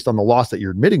based on the loss that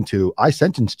you're admitting to, I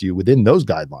sentenced you within those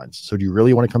guidelines. So do you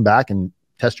really want to come back and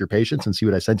test your patience and see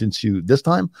what I sentenced you this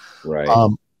time? Right.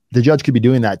 The judge could be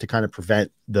doing that to kind of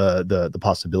prevent the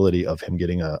possibility of him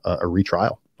getting a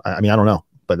retrial. I mean, I don't know,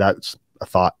 but that's a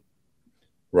thought.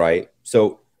 Right.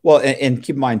 So, well, and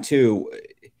keep in mind too,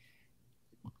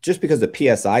 just because the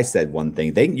PSI said one thing,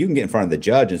 you can get in front of the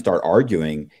judge and start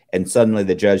arguing, and suddenly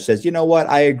the judge says, you know what,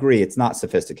 I agree, it's not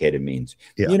sophisticated means.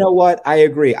 Yeah. You know what, I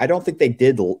agree, I don't think they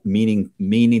did mean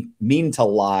to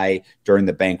lie during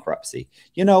the bankruptcy.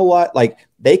 You know what, like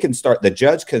the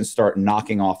judge can start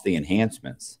knocking off the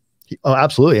enhancements. Oh,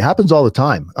 absolutely. It happens all the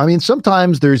time. I mean,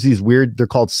 sometimes there's these weird, they're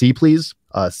called C pleas,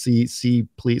 C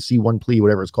plea, C1 plea,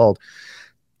 whatever it's called.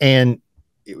 And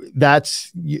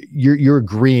that's you're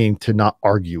agreeing to not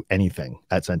argue anything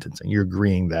at sentencing. You're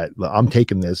agreeing that I'm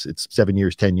taking this, it's 7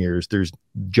 years, 10 years.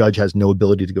 Judge has no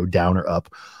ability to go down or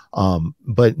up.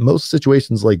 But most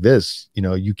situations like this,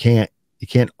 you can't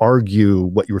argue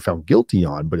what you were found guilty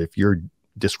on. But if you're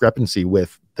discrepancy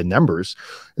with the numbers,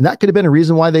 and that could have been a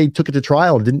reason why they took it to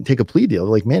trial and didn't take a plea deal.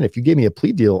 Like, man, if you gave me a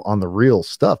plea deal on the real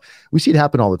stuff, we see it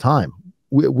happen all the time.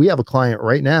 We have a client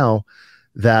right now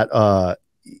that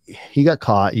he got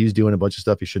caught. He was doing a bunch of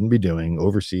stuff he shouldn't be doing,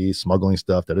 overseas, smuggling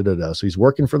stuff, So he's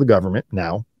working for the government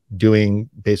now, doing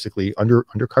basically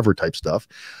undercover type stuff,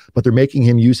 but they're making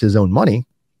him use his own money,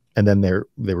 and then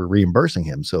they were reimbursing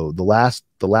him. So the last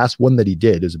one that he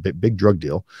did is a big drug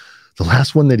deal. The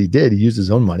last one that he did, he used his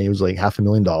own money. It was like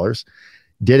 $500,000.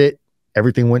 Did it.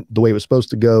 Everything went the way it was supposed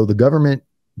to go. The government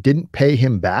didn't pay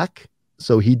him back,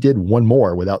 so he did one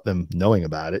more without them knowing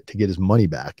about it to get his money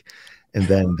back. And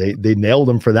then they nailed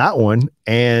him for that one.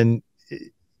 And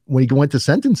when he went to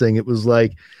sentencing, it was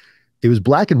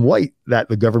black and white that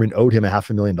the government owed him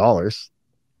 $500,000,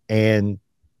 and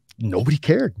nobody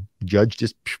cared. The judge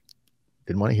just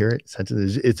didn't want to hear it.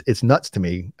 It's nuts to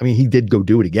me. I mean, he did go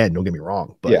do it again. Don't get me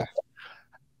wrong, but yeah,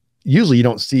 usually you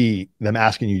don't see them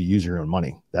asking you to use your own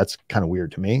money. That's kind of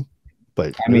weird to me.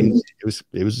 But I mean,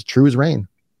 it was true as rain.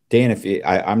 Dan,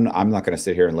 I'm not going to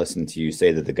sit here and listen to you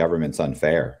say that the government's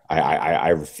unfair. I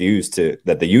refuse to.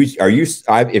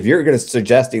 If you're going to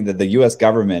suggesting that the U.S.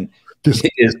 government is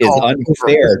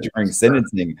unfair during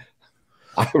sentencing.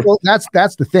 Well,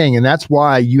 that's the thing, and that's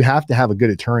why you have to have a good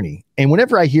attorney. And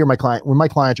whenever I hear my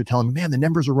clients are telling me, "Man, the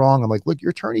numbers are wrong," I'm like, "Look,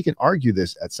 your attorney can argue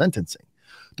this at sentencing."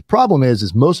 The problem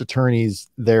is most attorneys,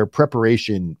 their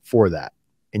preparation for that.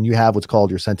 And you have what's called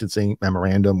your sentencing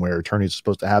memorandum, where attorneys are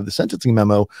supposed to have the sentencing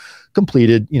memo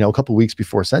completed, a couple of weeks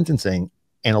before sentencing.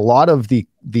 And a lot of the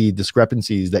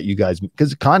discrepancies that you guys,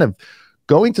 because kind of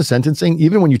going to sentencing,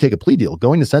 even when you take a plea deal,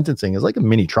 going to sentencing is like a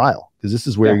mini trial, because this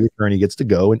is where your attorney gets to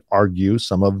go and argue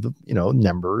some of the,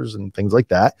 numbers and things like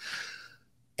that.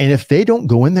 And if they don't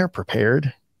go in there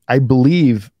prepared, I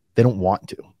believe they don't want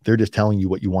to. They're just telling you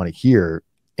what you want to hear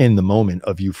in the moment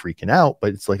of you freaking out.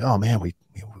 But it's like, oh man, we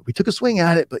took a swing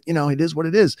at it, but it is what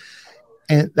it is.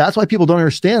 And that's why people don't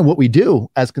understand what we do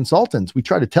as consultants. We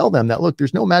try to tell them that, look,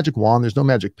 there's no magic wand, there's no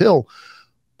magic pill.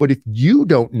 But if you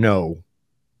don't know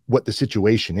what the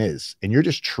situation is, and you're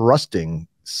just trusting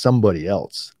somebody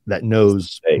else that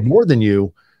knows more than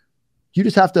you, you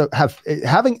just have to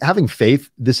having faith.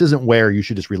 This isn't where you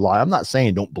should just rely. I'm not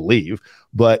saying don't believe,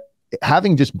 but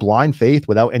having just blind faith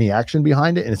without any action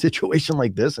behind it in a situation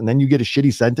like this, and then you get a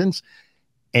shitty sentence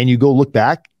and you go look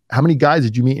back, how many guys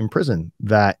did you meet in prison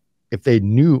that if they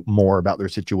knew more about their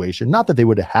situation, not that they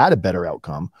would have had a better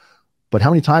outcome, but how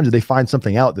many times did they find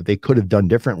something out that they could have done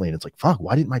differently? And it's like, fuck,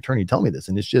 why didn't my attorney tell me this?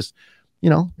 And it's just,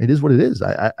 it is what it is.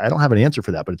 I don't have an answer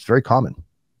for that, but it's very common.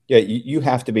 Yeah. You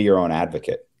have to be your own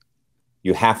advocate.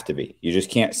 You have to be. You just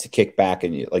can't kick back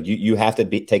and you have to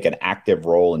take an active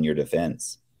role in your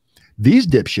defense. These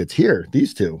dipshits here,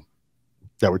 these two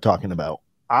that we're talking about,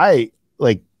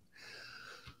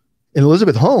 in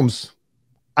Elizabeth Holmes,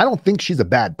 I don't think she's a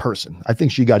bad person. I think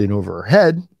she got in over her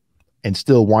head and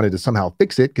still wanted to somehow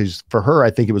fix it, because for her, I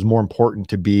think it was more important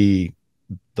to be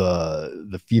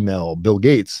the female Bill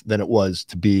Gates than it was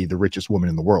to be the richest woman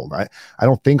in the world. I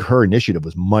don't think her initiative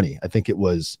was money. I think it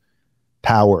was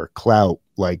power, clout,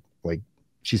 like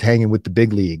she's hanging with the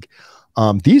big league.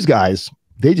 These guys,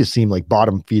 they just seem like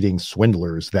bottom feeding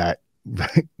swindlers that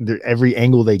every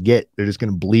angle they get, they're just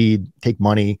going to bleed, take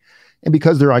money. And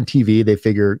because they're on TV, they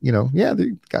figure, yeah,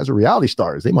 the guys are reality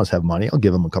stars. They must have money. I'll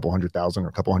give them a couple 100,000 or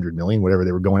a couple 100 million, whatever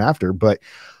they were going after. But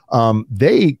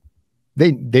they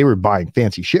were buying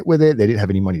fancy shit with it. They didn't have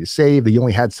any money to save. They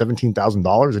only had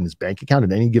 $17,000 in his bank account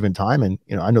at any given time. And,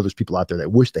 I know there's people out there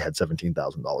that wish they had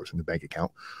 $17,000 in the bank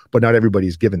account, but not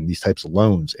everybody's given these types of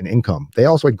loans and income. They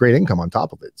also had great income on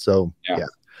top of it. So yeah,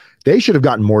 they should have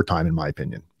gotten more time, in my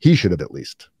opinion. He should have, at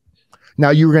least. Now,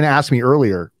 you were going to ask me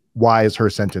earlier, why is her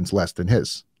sentence less than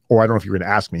his? Or I don't know if you were going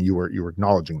to ask me. You were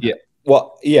acknowledging that. Yeah.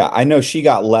 Well, yeah, I know she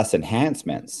got less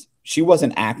enhancements. She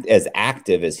wasn't as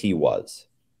active as he was.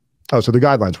 Oh, so the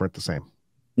guidelines weren't the same.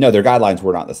 No, their guidelines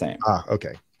were not the same. Ah,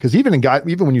 okay. Because even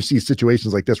when you see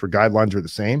situations like this where guidelines are the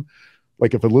same,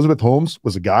 Like if Elizabeth Holmes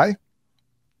was a guy,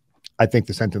 I think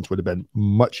the sentence would have been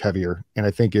much heavier. And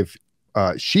I think if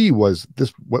she was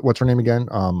this, what's her name again?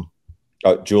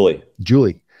 Julie.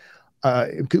 Julie.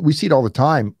 We see it all the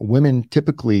time. Women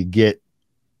typically get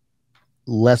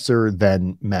lesser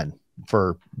than men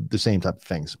for the same type of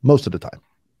things most of the time.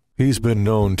 He's been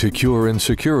known to cure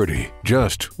insecurity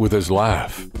just with his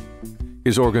laugh.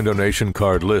 His organ donation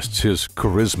card lists his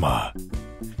charisma.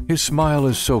 His smile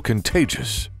is so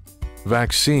contagious.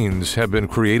 Vaccines have been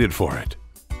created for it.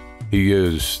 He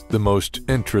is the most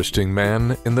interesting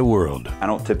man in the world. I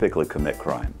don't typically commit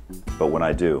crime, but when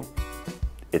I do,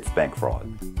 it's bank fraud.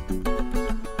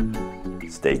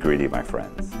 Stay greedy, my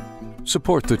friends.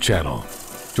 Support the channel.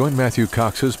 Join Matthew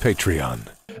Cox's Patreon.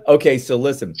 Okay, so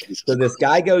listen. So this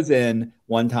guy goes in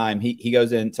one time. He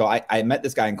goes in. So I met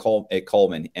this guy at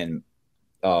Coleman, and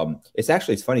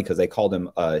it's funny because they called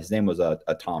him. His name was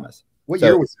Thomas. What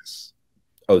year was this?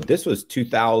 Oh, this was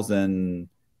 2000.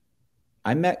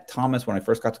 I met Thomas when I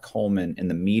first got to Coleman in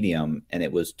the medium, and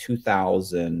it was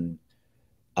 2000.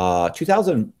 So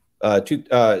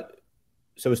it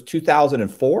was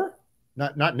 2004.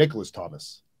 Not Nicholas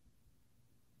Thomas.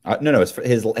 No, his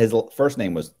first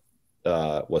name was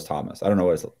Thomas. I don't know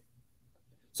what his.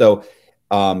 So,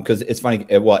 because it's funny.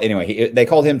 Well, anyway, they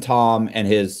called him Tom, and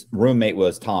his roommate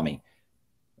was Tommy,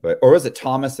 or was it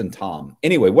Thomas and Tom?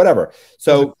 Anyway, whatever.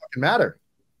 So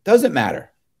doesn't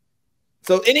matter.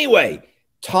 So anyway,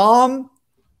 Tom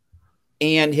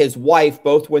and his wife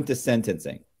both went to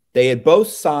sentencing. They had both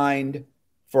signed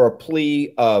for a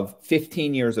plea of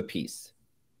 15 years apiece.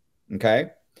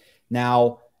 Okay,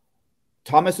 now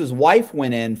Thomas's wife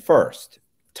went in first.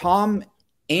 Tom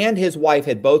and his wife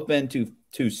had both been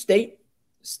to state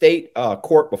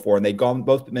court before, and they'd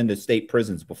both been to state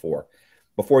prisons before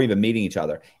even meeting each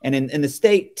other. And in the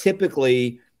state,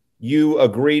 typically you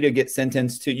agree to get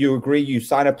sentenced to, you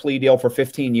sign a plea deal for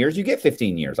 15 years, you get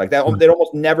 15 years. Like that, it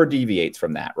almost never deviates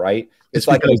from that, right? It's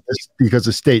like because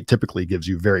the state typically gives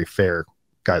you very fair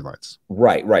guidelines.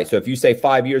 Right. So if you say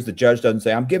 5 years, the judge doesn't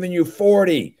say, I'm giving you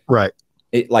 40. Right.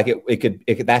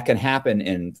 That can happen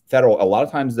in federal. A lot of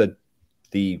times but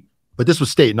this was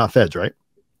state, not feds, right?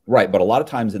 Right. But a lot of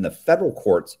times in the federal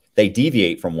courts, they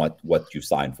deviate from what you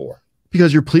signed for.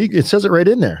 Because your plea, it says it right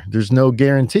in there. There's no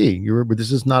guarantee. But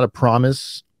this is not a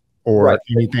promise or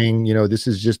anything. This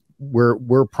is just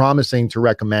we're promising to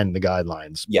recommend the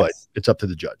guidelines, but it's up to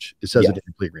the judge. It says it in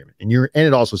the plea agreement, and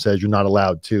it also says you're not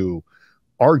allowed to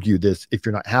argue this if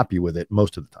you're not happy with it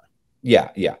most of the time.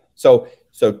 Yeah. So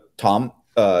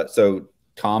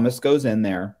Thomas goes in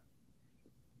there.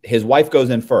 His wife goes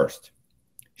in first.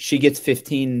 She gets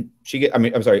 15. She's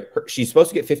supposed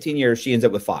to get 15 years. She ends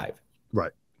up with 5.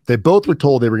 Right. They both were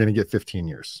told they were going to get 15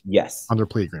 years. Yes. On their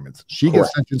plea agreements. She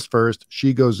gets sentenced first.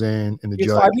 She goes in, and the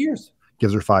judge 5 years.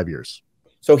 Gives her 5 years.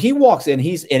 So he walks in.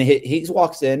 He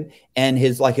walks in, and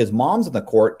his mom's in the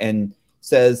court and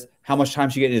says, how much time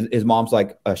she get? His mom's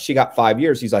like, she got 5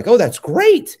 years. He's like, oh, that's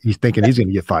great. He's thinking he's going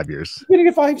to get 5 years. He's going to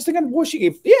get 5. He's thinking, well, she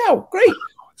gave, yeah, great.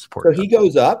 So he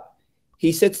goes up,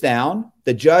 he sits down.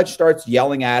 The judge starts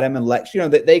yelling at him and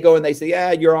they go and they say,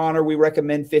 yeah, Your Honor, we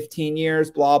recommend 15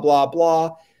 years, blah, blah,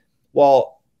 blah.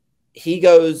 Well, he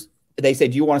goes, they say,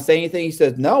 do you want to say anything? He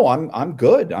says, no, I'm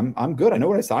good. I'm good. I know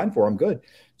what I signed for. I'm good.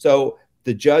 So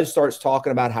the judge starts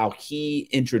talking about how he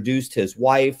introduced his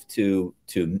wife to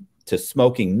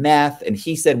smoking meth. And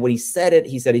he said, when he said it,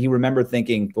 he remembered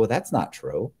thinking, well, that's not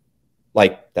true.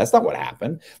 Like, that's not what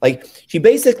happened. Like,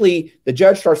 the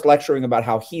judge starts lecturing about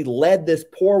how he led this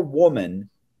poor woman,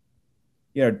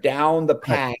 down the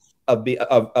path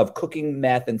of cooking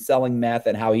meth and selling meth,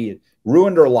 and how he had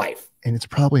ruined her life. And it's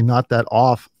probably not that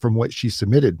off from what she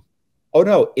submitted. Oh,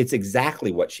 no, it's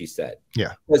exactly what she said.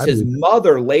 Yeah. Because his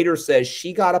mother later says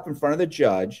she got up in front of the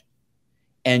judge,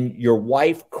 and your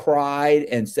wife cried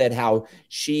and said how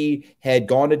she had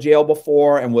gone to jail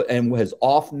before and was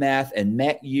off meth and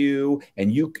met you,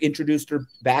 and you introduced her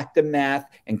back to meth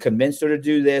and convinced her to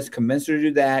do this, convinced her to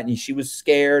do that, and she was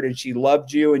scared and she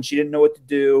loved you and she didn't know what to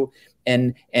do,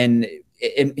 and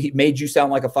he made you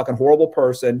sound like a fucking horrible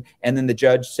person. And then the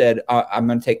judge said, I'm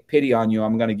going to take pity on you.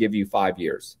 I'm going to give you 5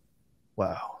 years.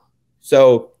 Wow.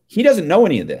 So he doesn't know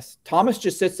any of this. Thomas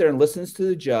just sits there and listens to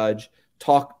the judge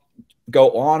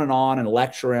go on and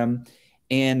lecture him.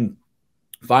 And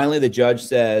finally, the judge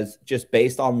says, just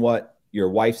based on what your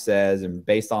wife says and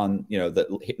based on,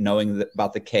 knowing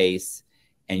about the case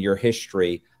and your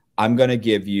history, I'm going to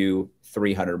give you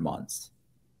 300 months.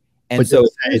 And but so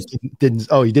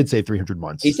he did say 300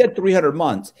 months. He said 300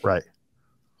 months. Right.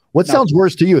 What sounds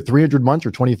worse to you, 300 months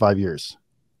or 25 years?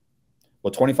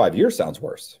 Well, 25 years sounds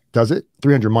worse. Does it?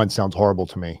 300 months sounds horrible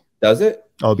to me. Does it?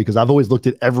 Oh, because I've always looked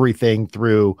at everything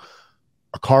through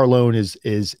a car loan is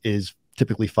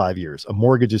typically 5 years. A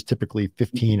mortgage is typically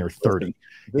 15 or 30.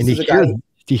 And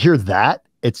to hear that,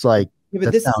 it's like, yeah,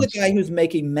 but this is a guy who's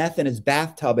making meth in his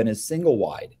bathtub in his single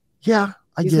wide. Yeah,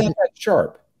 he's not that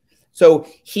sharp. So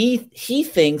he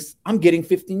thinks I'm getting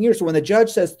 15 years. So when the judge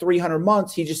says 300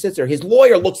 months, he just sits there. His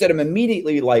lawyer looks at him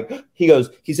immediately, like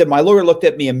he said, my lawyer looked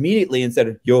at me immediately and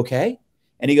said, "You okay?"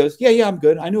 And he goes, "Yeah, I'm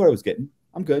good. I knew what I was getting.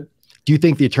 I'm good." Do you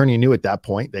think the attorney knew at that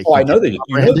point that? Oh, I know that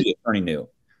the attorney knew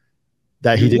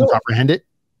that he didn't comprehend it.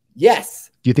 Yes.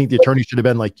 Do you think the attorney should have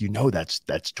been like,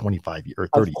 that's 25 or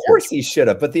 30 years? Of course he should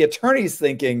have, but the attorney's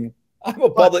thinking, I'm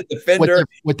a public defender.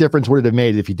 What difference would it have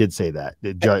made if he did say that?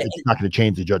 The judge, it's not going to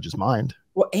change the judge's mind.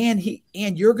 Well, and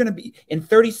you're going to be in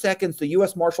 30 seconds. The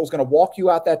U.S. Marshal is going to walk you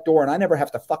out that door, and I never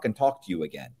have to fucking talk to you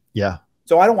again. Yeah.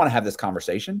 So I don't want to have this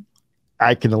conversation.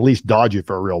 I can at least dodge you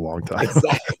for a real long time.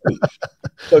 Exactly.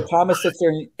 So Thomas sits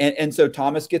there, and so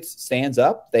Thomas stands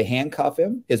up. They handcuff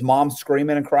him. His mom's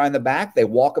screaming and crying in the back. They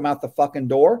walk him out the fucking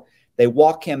door. They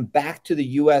walk him back to the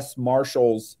U.S.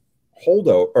 Marshal's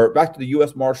back to the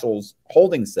U.S. Marshal's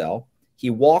holding cell.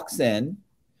 He walks in,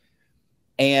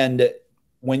 and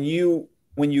when you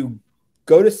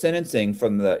go to sentencing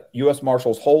from the U.S.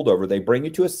 Marshal's holdover, they bring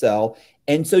you to a cell,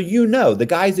 and so the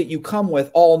guys that you come with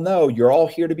all know you're all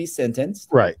here to be sentenced,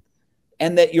 right?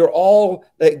 And that you're all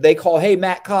they call, "Hey,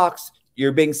 Matt Cox,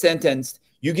 you're being sentenced."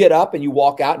 You get up and you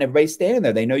walk out, and everybody's standing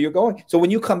there. They know you're going. So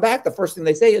when you come back, the first thing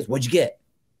they say is, "What'd you get?"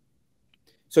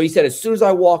 So he said, as soon as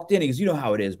I walked in, he goes, "You know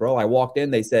how it is, bro. I walked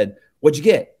in, they said, 'What'd you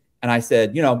get?' And I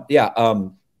said,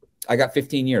 I got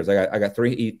 15 years. I got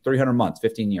 300 months,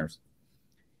 15 years.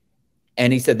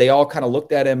 And he said, they all kind of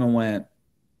looked at him and went,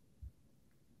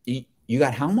 you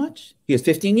got how much? He goes,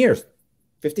 15 years.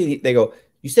 15. They go,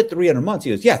 you said 300 months.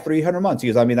 He goes, yeah, 300 months. He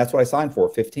goes, I mean, that's what I signed for,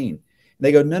 15. And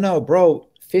they go, no, bro,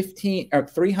 15 or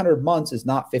 300 months is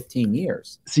not 15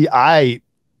 years. See, I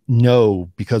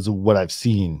know because of what I've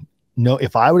seen. No,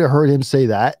 if I would have heard him say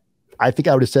that, I think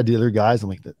I would have said to the other guys, I'm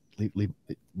like,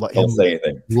 don't say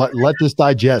anything. Let this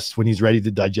digest when he's ready to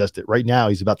digest it. Right now,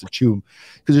 he's about to chew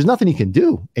because there's nothing he can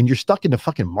do. And you're stuck in the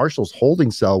fucking Marshall's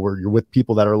holding cell where you're with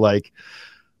people that are like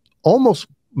almost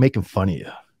making fun of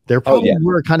you. They're probably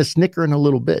were kind of snickering a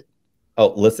little bit.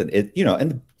 Oh, listen,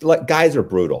 and like guys are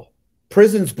brutal.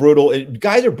 Prison's brutal.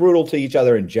 Guys are brutal to each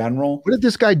other in general. What did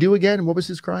this guy do again? What was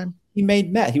his crime? He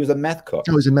made meth. He was a meth cook.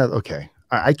 Oh, he was a meth. Okay.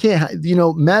 I can't,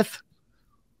 meth,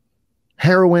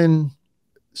 heroin,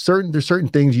 there's certain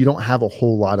things you don't have a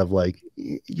whole lot of, like,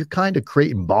 you're kind of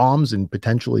creating bombs and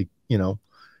potentially,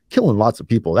 killing lots of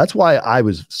people. That's why I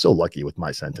was so lucky with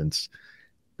my sentence,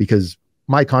 because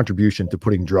my contribution to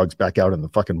putting drugs back out in the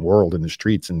fucking world, in the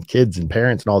streets, and kids and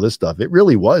parents and all this stuff, it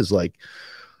really was like,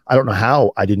 I don't know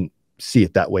how I didn't see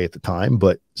it that way at the time,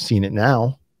 but seeing it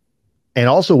now. And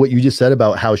also what you just said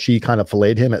about how she kind of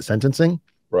filleted him at sentencing.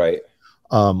 Right.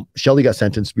 Shelly got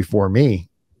sentenced before me,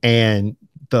 and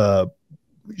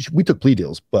we took plea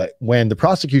deals, but when the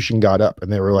prosecution got up and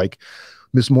they were like,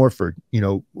 Miss Morford,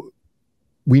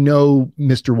 we know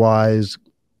Mr. Wise,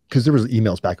 because there was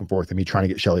emails back and forth of me trying to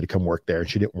get Shelly to come work there, and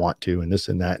she didn't want to, and this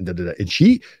and that, and and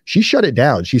she shut it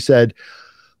down. She said,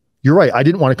 you're right, I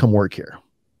didn't want to come work here,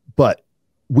 but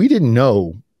we didn't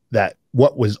know that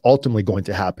what was ultimately going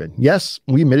to happen. Yes,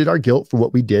 we admitted our guilt for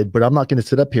what we did, but I'm not going to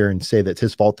sit up here and say that it's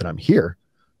his fault that I'm here.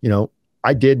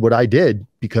 I did what I did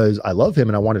because I love him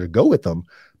and I wanted to go with him,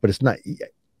 but it's not,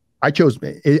 I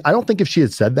don't think if she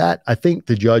had said that, I think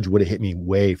the judge would have hit me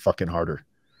way fucking harder.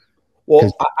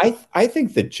 Well, I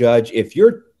think the judge, if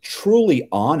you're truly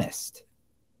honest,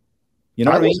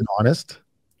 I wasn't honest.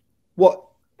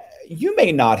 Well, you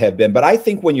may not have been, but I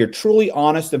think when you're truly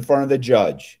honest in front of the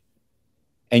judge,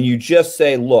 and you just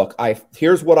say, look,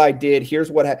 here's what I did,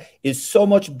 here's what is so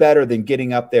much better than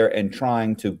getting up there and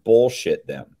trying to bullshit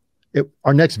them.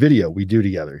 Our next video we do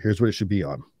together, here's what it should be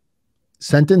on: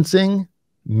 sentencing,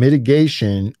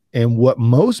 mitigation, and what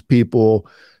most people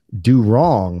do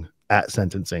wrong at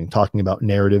sentencing, talking about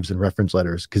narratives and reference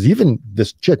letters. Because even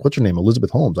this chick, what's her name?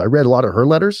 Elizabeth Holmes. I read a lot of her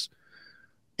letters.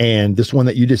 And this one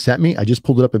that you just sent me, I just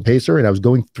pulled it up in Pacer, and I was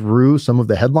going through some of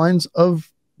the headlines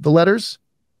of the letters.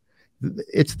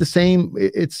 It's the same.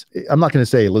 I'm not going to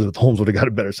say Elizabeth Holmes would have got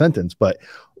a better sentence, but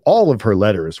all of her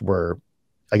letters were,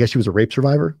 I guess she was a rape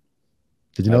survivor.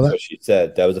 Did you know that? That's what she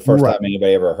said. That was the first time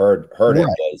anybody ever heard it.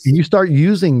 Was. And you start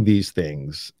using these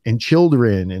things in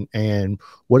children and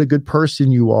what a good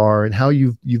person you are and how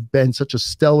you've been such a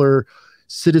stellar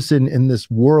citizen in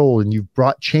this world and you've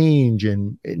brought change,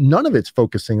 and none of it's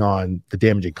focusing on the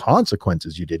damaging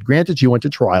consequences you did. Granted, she went to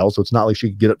trial, so it's not like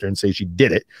she could get up there and say she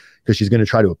did it, because she's going to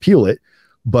try to appeal it.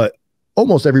 But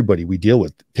almost everybody we deal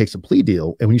with takes a plea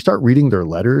deal. And when you start reading their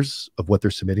letters of what they're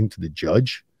submitting to the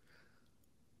judge,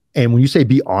 and when you say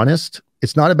be honest,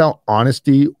 it's not about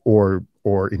honesty or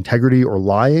integrity or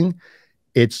lying.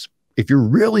 It's, if you're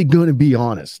really going to be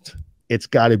honest, it's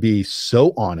got to be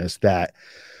so honest that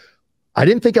I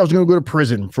didn't think I was going to go to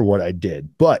prison for what I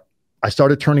did, but I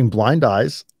started turning blind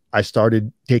eyes. I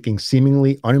started making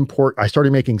seemingly unimportant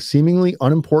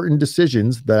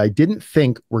decisions that I didn't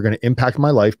think were going to impact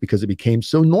my life because it became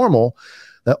so normal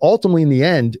that ultimately in the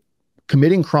end,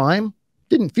 committing crime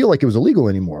didn't feel like it was illegal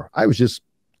anymore. I was just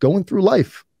going through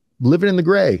life, living in the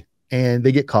gray, and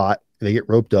they get caught, they get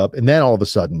roped up. And then all of a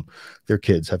sudden their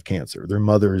kids have cancer. Their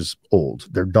mother's old.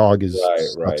 Their dog is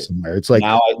right. somewhere. It's like,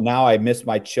 now I miss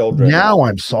my children. Now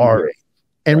I'm sorry.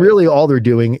 And really all they're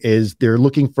doing is they're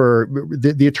looking for,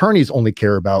 the attorneys only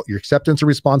care about your acceptance of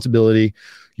responsibility,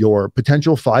 your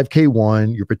potential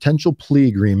 5K1, your potential plea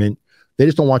agreement. They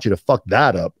just don't want you to fuck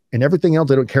that up, and everything else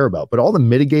they don't care about. But all the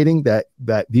mitigating that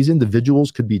these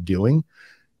individuals could be doing,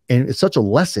 and it's such a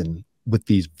lesson with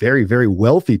these very, very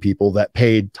wealthy people that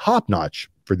paid top notch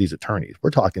for these attorneys.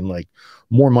 We're talking like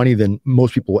more money than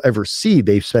most people will ever see.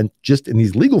 They've spent just in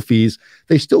these legal fees.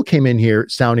 They still came in here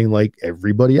sounding like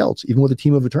everybody else, even with a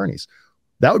team of attorneys.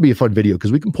 That would be a fun video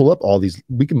because we can pull up all these,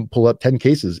 we can pull up 10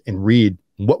 cases and read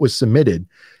what was submitted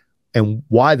and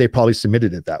why they probably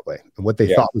submitted it that way and what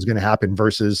they thought was going to happen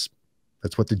versus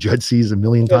that's what the judge sees a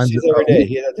million times every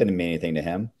day. That didn't mean anything to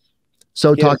him.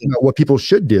 So talking about what people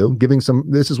should do, giving some,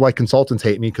 this is why consultants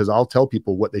hate me, because I'll tell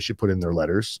people what they should put in their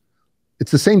letters.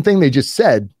 It's the same thing they just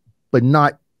said, but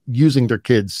not using their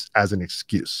kids as an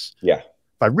excuse. Yeah.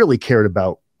 If I really cared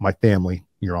about my family,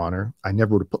 Your Honor, I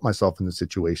never would have put myself in this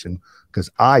situation because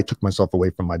I took myself away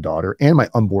from my daughter and my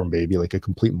unborn baby like a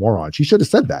complete moron. She should have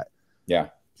said that. Yeah.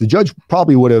 The judge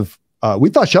probably would have, we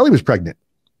thought Shelly was pregnant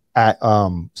at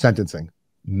sentencing.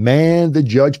 Man, the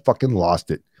judge fucking lost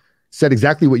it. Said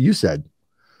exactly what you said.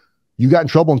 You got in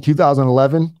trouble in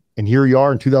 2011 and here you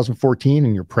are in 2014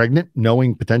 and you're pregnant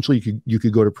knowing potentially you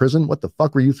could go to prison. What the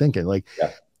fuck were you thinking? Like,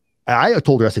 I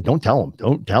told her, I said, don't tell him.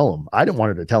 Don't tell him. I didn't want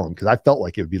her to tell him because I felt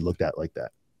like it would be looked at like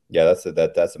that. Yeah, that's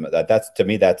to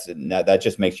me, that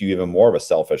just makes you even more of a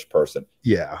selfish person.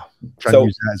 Yeah. Trying to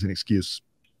use that as an excuse.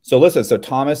 So listen, so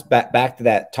Thomas, back to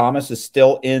that. Thomas is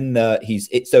still in the,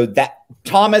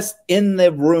 Thomas in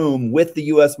the room with the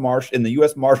U.S. Marshal in the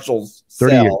U.S. Marshal's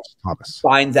 30 cell, years, Thomas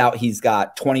finds out he's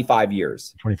got 25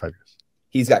 years. 25 years.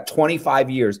 He's got 25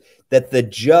 years that the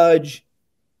judge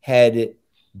had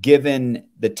given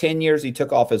the 10 years he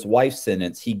took off his wife's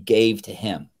sentence, he gave to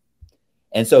him.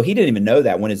 And so he didn't even know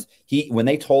that when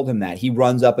they told him that, he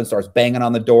runs up and starts banging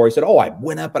on the door. He said, "Oh, I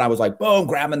went up and I was like, boom,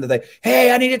 grabbing the thing.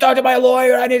 Hey, I need to talk to my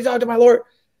lawyer. I need to talk to my lawyer."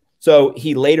 So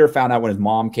he later found out when his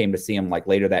mom came to see him, like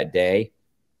later that day,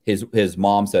 his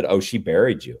mom said, "Oh, she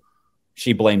buried you.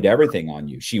 She blamed everything on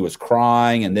you. She was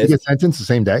crying." And this you get sentenced the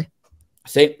same day?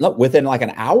 Look, within like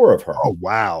an hour of her. Oh,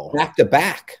 wow. Back to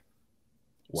back.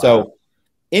 Wow. So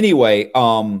anyway,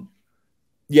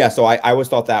 yeah, so I always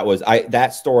thought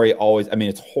that story always, I mean,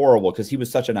 it's horrible because he was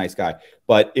such a nice guy,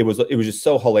 but it was just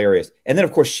so hilarious. And then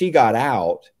of course she got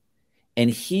out and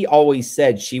he always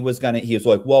said he was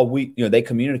like, well, they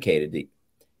communicated. He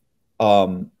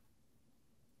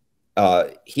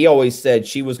always said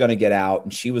she was going to get out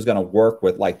and she was going to work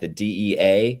with like the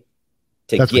DEA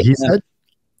to That's get what he said?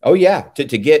 Oh yeah.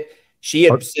 To get, she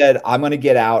had said, "I'm going to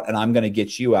get out and I'm going to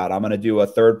get you out. I'm going to do a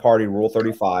third party Rule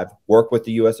 35, work with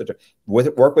the U.S.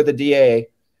 work with the DA."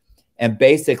 And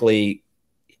basically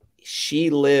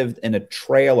she lived in a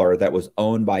trailer that was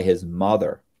owned by his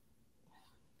mother.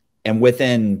 And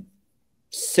within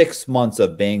 6 months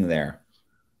of being there,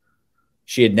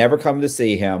 she had never come to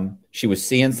see him. She was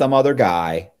seeing some other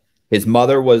guy. His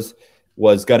mother was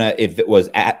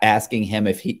asking him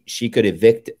if she could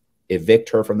evict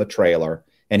her from the trailer.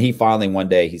 And he finally one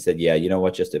day he said, "Yeah, you know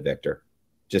what? Just evict her.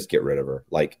 Just get rid of her."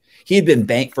 Like he had been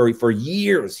banked for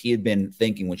years. He had been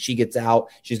thinking when she gets out,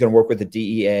 she's going to work with the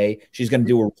DEA. She's going to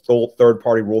do a third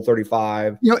party Rule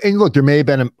 35. And look, there may have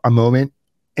been a moment.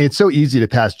 And it's so easy to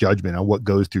pass judgment on what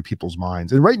goes through people's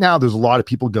minds. And right now there's a lot of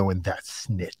people going, "That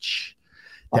snitch,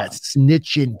 that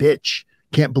snitching bitch.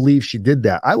 Can't believe she did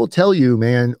that." I will tell you,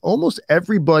 man, almost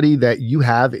everybody that you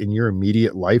have in your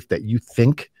immediate life that you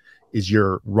think is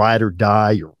your ride or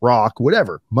die, your rock,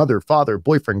 whatever, mother, father,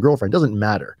 boyfriend, girlfriend, doesn't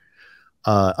matter.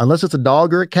 Unless it's a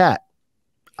dog or a cat.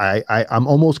 I'm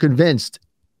almost convinced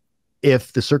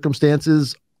if the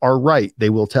circumstances are right, they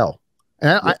will tell.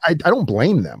 And I don't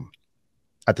blame them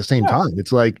at the same time.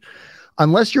 It's like,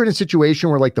 unless you're in a situation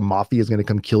where like the mafia is going to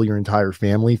come kill your entire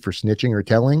family for snitching or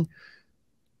telling,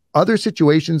 other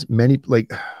situations, many,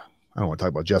 like, I don't want to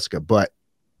talk about Jessica, but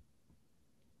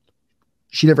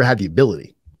she never had the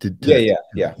ability to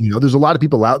yeah. You know, there's a lot of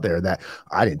people out there that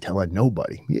I didn't tell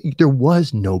nobody. There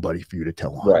was nobody for you to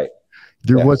tell on. Right.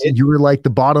 There wasn't, you were like the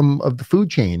bottom of the food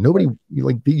chain. Nobody,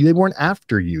 like, they weren't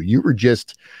after you. You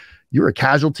were a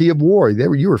casualty of war.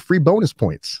 You were free bonus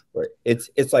points. Right.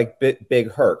 It's like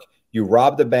Big Herc. You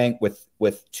robbed the bank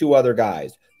with two other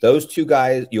guys. Those two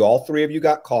guys, all three of you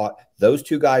got caught. Those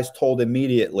two guys told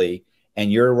immediately,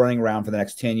 and you're running around for the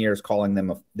next 10 years calling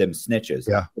them snitches.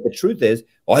 Yeah. But the truth is,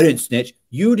 I didn't snitch.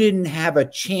 You didn't have a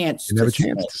chance to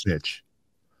snitch.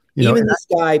 Even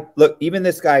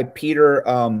this guy, Peter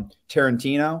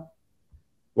Tarantino,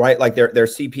 right? Like their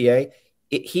CPA,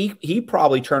 he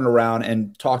probably turned around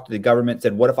and talked to the government and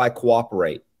said, what if I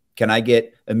cooperate? Can I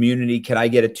get immunity? Can I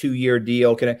get a 2-year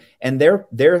deal? And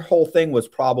their whole thing was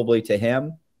probably to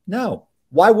him, no.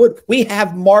 Why would we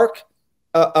have Mark?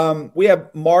 Mark and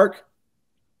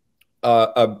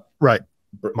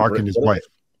his wife,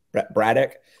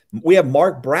 Braddock. We have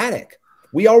Mark Braddock.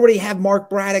 We already have Mark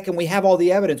Braddock, and we have all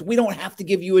the evidence. We don't have to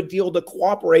give you a deal to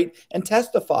cooperate and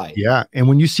testify. Yeah, and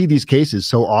when you see these cases,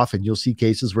 so often you'll see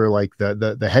cases where like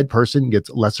the head person gets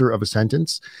lesser of a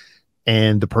sentence,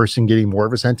 and the person getting more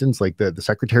of a sentence, like the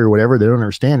secretary or whatever, they don't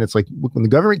understand. It's like when the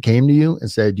government came to you and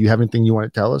said, "Do you have anything you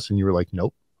want to tell us?" and you were like,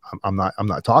 "Nope, I'm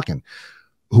not talking."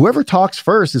 Whoever talks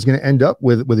first is going to end up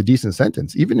with a decent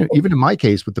sentence. Even in my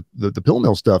case with the pill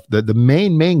mill stuff, the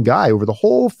main guy over the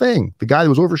whole thing, the guy that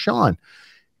was over Sean,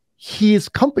 his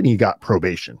company got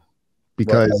probation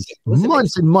because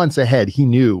months and months ahead, he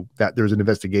knew that there was an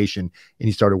investigation and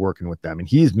he started working with them. And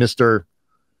he's Mr.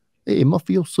 Hey,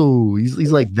 mafioso.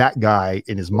 He's like that guy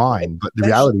in his mind. But the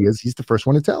reality is he's the first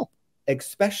one to tell.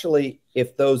 Especially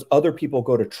if those other people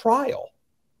go to trial.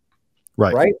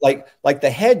 Right. Like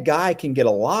the head guy can get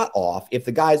a lot off if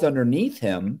the guys underneath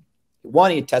him,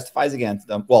 one, he testifies against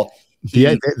them. Well,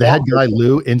 the head guy,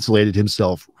 Lou, insulated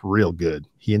himself real good.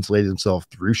 He insulated himself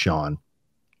through Sean.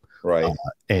 Right.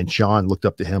 And Sean looked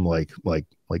up to him like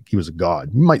he was a god.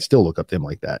 You might still look up to him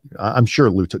like that. I'm sure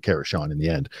Lou took care of Sean in the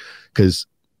end because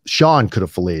Sean could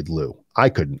have filleted Lou. I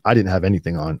couldn't. I didn't have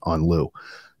anything on Lou.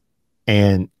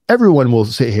 And everyone will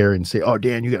sit here and say, "Oh,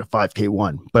 Dan, you got a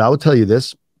 5K1." But I will tell you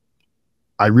this.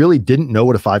 I really didn't know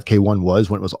what a 5K1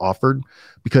 was when it was offered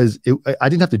because I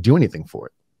didn't have to do anything for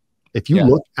it. If you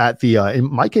look at the,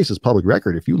 in my case is public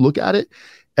record. If you look at it,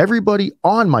 everybody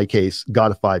on my case got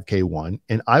a 5K1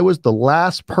 and I was the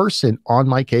last person on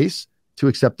my case to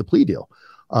accept the plea deal.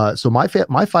 So my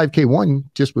 5K1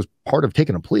 just was part of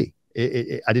taking a plea.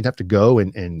 I didn't have to go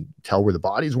and tell where the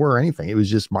bodies were or anything. It was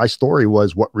just my story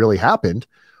was what really happened.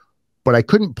 But I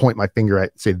couldn't point my finger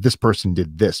at say this person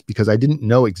did this because I didn't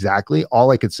know exactly.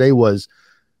 All I could say was,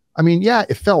 I mean, yeah,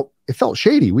 it felt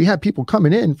shady. We had people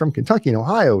coming in from Kentucky and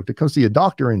Ohio to come see a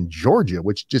doctor in Georgia,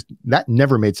 which that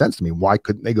never made sense to me. Why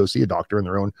couldn't they go see a doctor in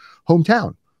their own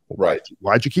hometown? Right.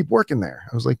 Why'd you keep working there?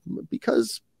 I was like,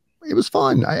 because it was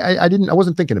fun. I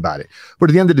wasn't thinking about it. But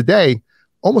at the end of the day,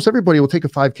 almost everybody will take a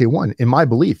 5K1 in my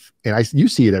belief. And you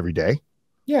see it every day.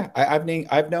 Yeah.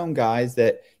 I've known guys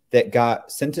that got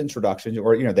sentence reductions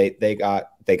or, they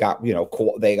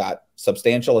got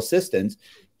substantial assistance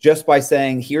just by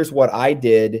saying, here's what I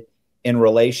did in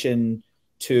relation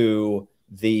to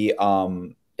the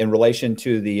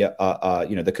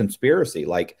the conspiracy.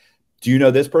 Like, do you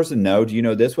know this person? No. Do you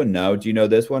know this one? No. Do you know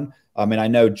this one? I mean, I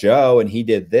know Joe and he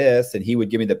did this and he would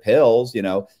give me the pills,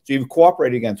 so you've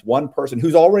cooperated against one person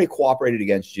who's already cooperated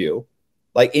against you.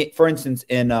 Like for instance,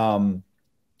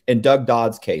 in Doug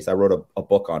Dodd's case, I wrote a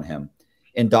book on him.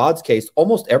 In Dodd's case,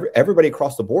 almost everybody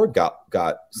across the board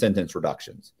got sentence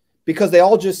reductions because they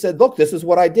all just said, look, this is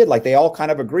what I did. Like they all kind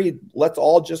of agreed, let's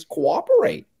all just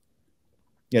cooperate,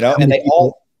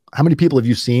 how many people have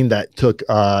you seen that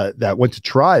that went to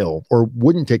trial or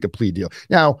wouldn't take a plea deal?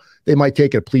 Now they might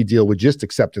take a plea deal with just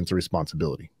acceptance of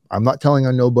responsibility. I'm not telling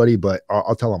on nobody, but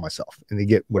I'll tell on myself and they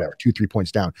get whatever, 2-3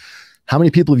 points down. How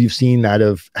many people have you seen that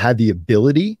have had the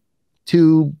ability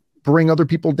to bring other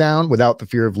people down without the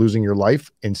fear of losing your life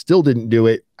and still didn't do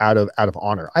it out of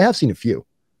honor? I have seen a few.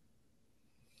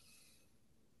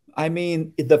 I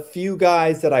mean, the few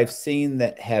guys that I've seen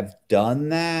that have done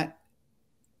that,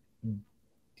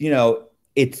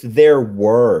 it's their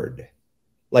word.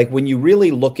 Like when you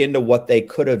really look into what they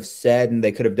could have said and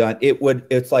they could have done,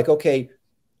 it's like, okay,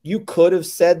 you could have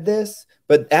said this,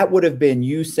 but that would have been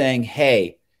you saying,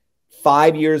 hey,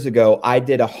 5 years ago, I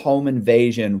did a home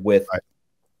invasion with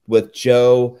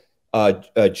Joe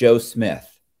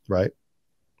Smith. Right.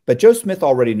 But Joe Smith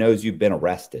already knows you've been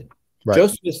arrested. Right. Joe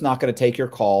Smith's not going to take your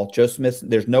call. Joe Smith,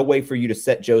 there's no way for you to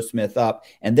set Joe Smith up,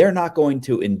 and they're not going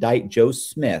to indict Joe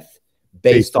Smith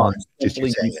based on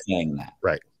simply you saying that.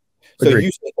 Right. So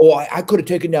you say, oh, I could have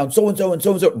taken down so-and-so and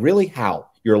so-and-so. Really? How?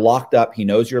 You're locked up. He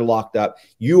knows you're locked up.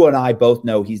 You and I both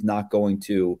know he's not going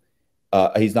to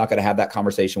have that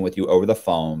conversation with you over the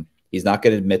phone. He's not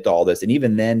going to admit to all this. And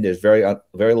even then, there's very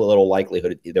little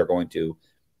likelihood they're going to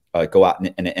go out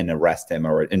and arrest him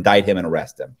or indict him and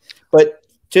arrest him. But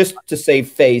just to save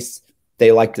face,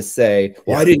 they like to say,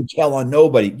 well, I didn't tell on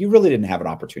nobody. You really didn't have an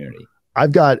opportunity.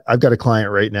 I've got a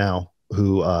client right now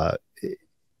who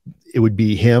it would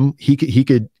be him. He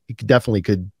definitely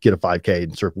could get a 5K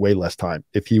and serve way less time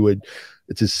if he would.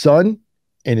 It's his son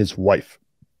and his wife.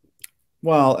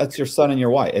 Well, that's your son and your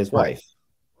wife, his wife.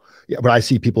 Yeah, but I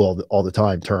see people all the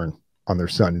time turn on their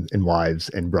son and wives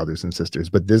and brothers and sisters.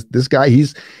 But this guy,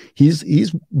 he's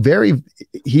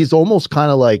almost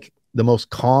kind of like the most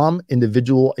calm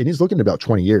individual, and he's looking at about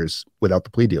 20 years without the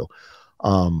plea deal.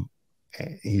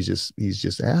 He's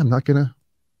just I'm not gotta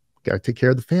take care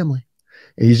of the family.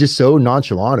 And he's just so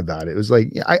nonchalant about it. It was like,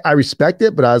 yeah, I respect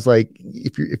it, but I was like,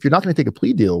 if you're not going to take a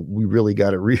plea deal, we really got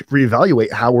to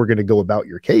reevaluate how we're going to go about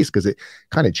your case, because it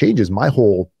kind of changes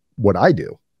what I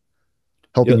do.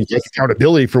 Helping you take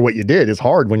accountability for what you did is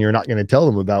hard when you're not going to tell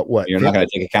them about what you're not going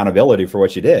to take accountability for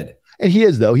what you did. And he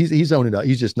is, though. He's owning up.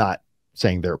 He's just not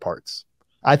saying their parts.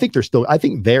 I think they're still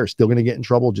going to get in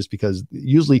trouble, just because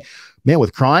usually, man,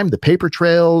 with crime, the paper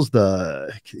trails,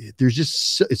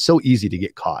 it's so easy to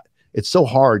get caught. It's so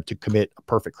hard to commit a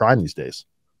perfect crime these days.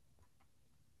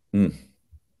 What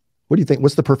do you think?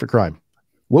 What's the perfect crime?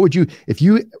 What would you, if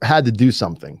you had to do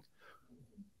something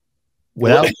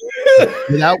without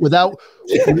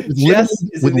limiting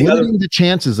the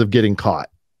chances of getting caught?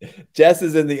 Jess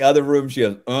is in the other room. She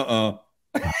goes,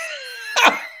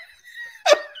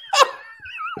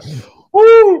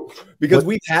 Woo! Because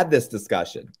we've had this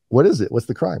discussion. What is it? What's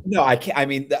the crime? No, I can't. I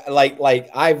mean,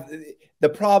 the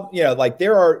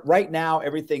problem, right now,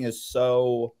 everything is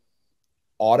so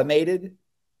automated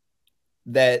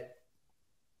that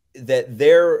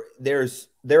there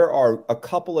are a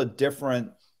couple of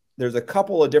different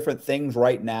things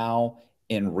right now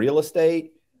in real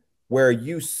estate where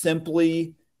you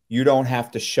don't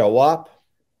have to show up.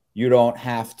 You don't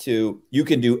have to, you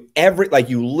can do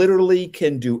you literally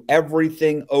can do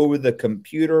everything over the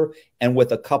computer and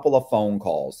with a couple of phone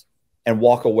calls and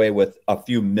walk away with a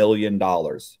few $1 million.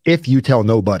 If you tell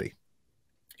nobody.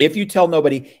 If you tell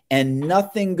nobody and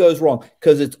nothing goes wrong,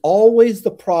 because it's always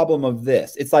the problem of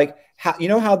this. It's like, how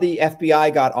the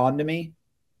FBI got onto me?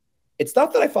 It's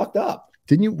not that I fucked up.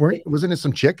 Wasn't it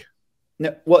some chick?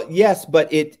 No, well, yes, but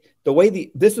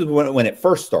this is when it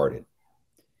first started.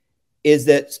 Is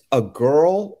that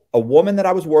a woman that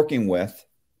I was working with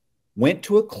went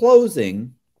to a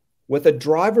closing with a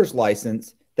driver's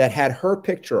license that had her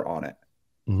picture on it.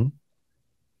 Mm-hmm.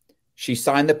 She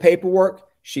signed the paperwork.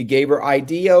 She gave her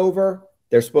ID over.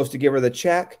 They're supposed to give her the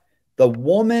check. The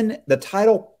woman, the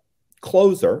title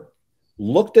closer,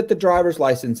 looked at the driver's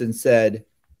license and said,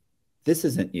 "This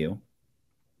isn't you."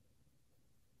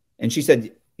 And she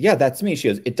said, "Yeah, that's me." She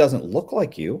goes, "It doesn't look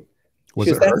like you."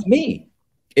 She goes, "That's me."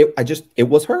 It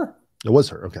was her. It was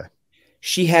her. Okay.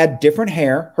 She had different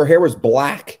hair. Her hair was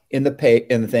black in the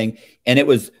thing, and it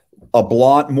was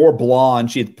more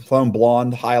blonde. She had thrown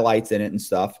blonde highlights in it and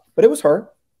stuff, but it was her.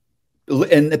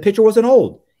 And the picture wasn't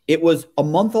old. It was a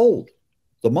month old.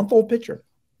 The month-old picture.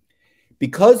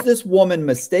 Because this woman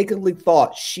mistakenly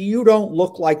thought, you don't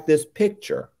look like this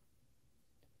picture,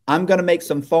 I'm going to make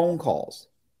some phone calls.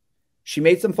 She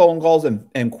made some phone calls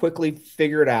and quickly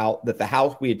figured out that the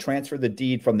house, we had transferred the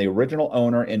deed from the original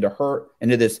owner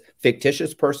into this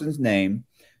fictitious person's name,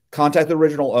 contacted the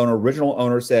original owner. Original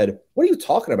owner said, "What are you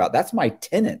talking about? That's my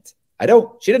tenant.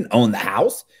 She didn't own the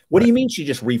house. What do you mean she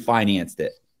just refinanced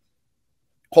it?"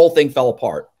 Whole thing fell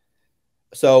apart.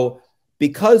 So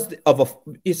because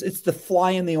it's the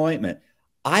fly in the ointment,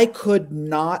 I could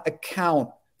not account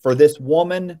for this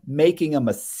woman making a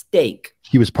mistake.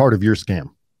 He was part of your scam.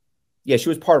 Yeah, she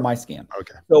was part of my scam.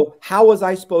 Okay. So how was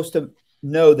I supposed to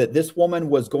know that this woman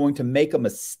was going to make a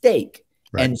mistake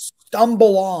and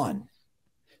stumble on?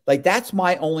 Like, that's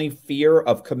my only fear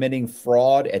of committing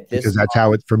fraud at this. Because that's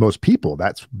how it's for most people.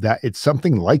 It's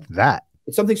something like that.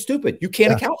 It's something stupid. You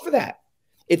can't account for that.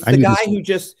 It's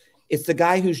the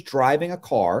guy who's driving a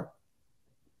car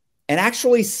and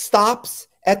actually stops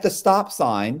at the stop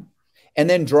sign and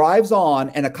then drives on,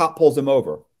 and a cop pulls him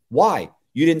over. Why?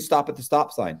 You didn't stop at the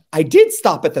stop sign. I did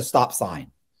stop at the stop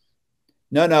sign.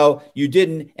 No, you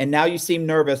didn't. And now you seem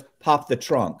nervous. Pop the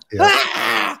trunk.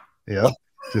 Yeah. Yeah.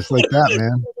 Just like that,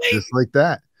 man. Just like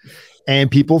that.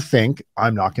 And people think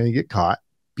I'm not going to get caught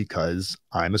because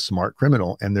I'm a smart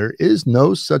criminal. And there is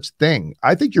no such thing.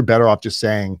 I think you're better off just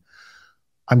saying,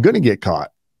 I'm going to get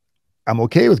caught. I'm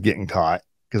okay with getting caught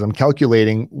because I'm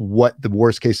calculating what the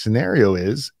worst case scenario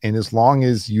is. And as long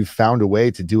as you've found a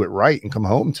way to do it right and come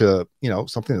home to, you know,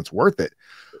 something that's worth it.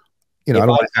 You know, if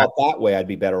I felt that way, I'd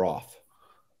be better off.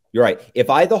 You're right. If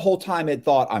I the whole time had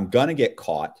thought I'm going to get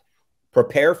caught,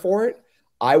 prepare for it,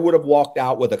 I would have walked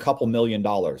out with a couple $1 million.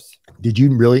 Did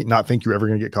you really not think you were ever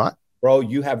going to get caught? Bro,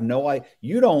 you have no idea.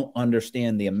 You don't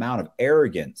understand the amount of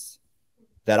arrogance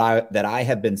that I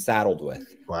have been saddled with.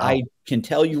 Wow. I can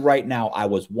tell you right now, I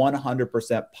was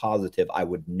 100% positive I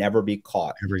would never be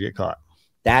caught. Never get caught.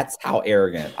 That's how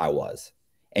arrogant I was.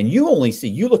 And you only see,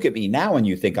 you look at me now and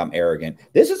you think I'm arrogant.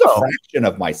 This is a fraction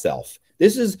of myself.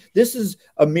 This is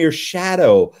a mere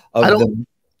shadow of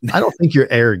I don't think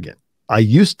you're arrogant. I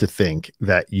used to think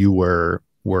that you were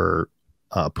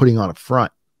putting on a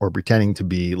front or pretending to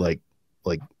be like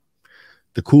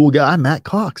the cool guy, Matt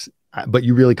Cox. But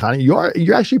you really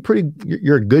you're actually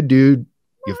you're a good dude.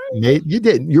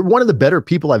 You're one of the better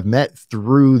people I've met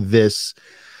through this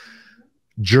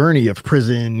journey of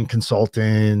prison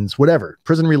consultants, whatever,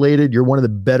 prison related. You're one of the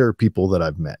better people that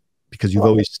I've met because you've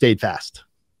always stayed fast.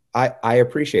 I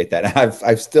appreciate that.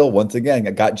 I've still, once again,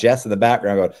 I got Jess in the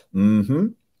background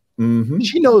going,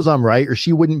 She knows I'm right or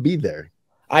she wouldn't be there.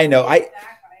 I know.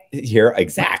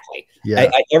 Exactly.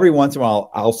 Yeah. Every once in a while,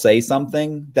 I'll say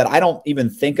something that I don't even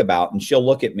think about, and she'll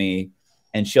look at me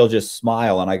and she'll just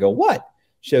smile, and I go, "What?"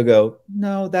 She'll go,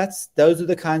 "No, those are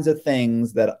the kinds of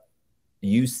things that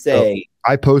you say."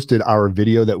 I posted our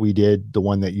video that we did, the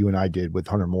one that you and I did with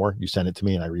Hunter Moore. You sent it to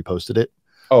me, and I reposted it.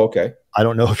 Oh, okay. I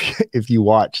don't know if you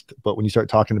watched, but when you start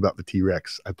talking about the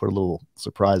T-Rex, I put a little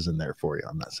surprise in there for you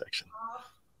on that section.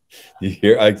 You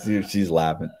hear? She's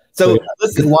laughing. So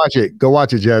listen. Go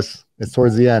watch it, Jess. It's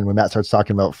towards the end when Matt starts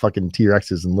talking about fucking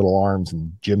T-Rexes and little arms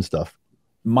and gym stuff.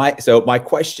 My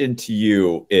question to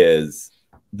you is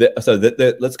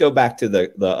let's go back to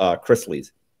the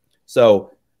Chrisleys.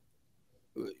 So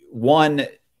one,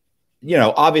 you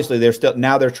know, obviously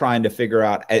they're trying to figure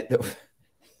out the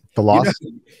loss.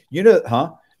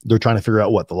 Huh? They're trying to figure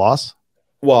out what the loss.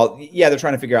 Well, yeah, they're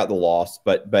trying to figure out the loss,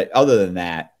 but other than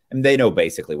that, and they know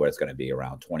basically what it's going to be,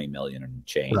 around 20 million and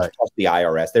change. Right. Plus the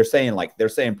IRS, they're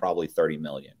saying probably 30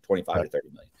 million, 25 right. to 30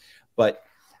 million. But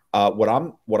what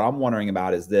I'm wondering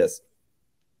about is this: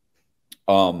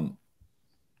 what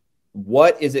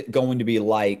is it going to be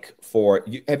like for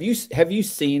you? Have you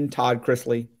seen Todd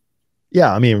Chrisley?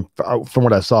 Yeah, I mean, from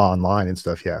what I saw online and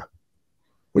stuff, yeah.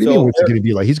 What do you mean? What's it going to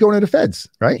be like? He's going to the feds,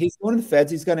 right? He's going to the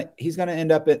feds. He's gonna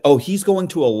end up at. Oh, he's going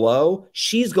to a low.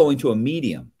 She's going to a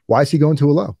medium. Why is he going to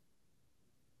a low?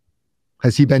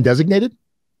 Has he been designated?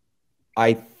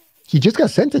 He just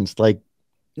got sentenced. Like,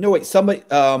 no, wait, somebody.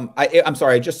 I'm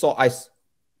sorry. I just saw.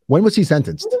 When was he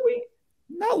sentenced?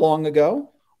 Not long ago.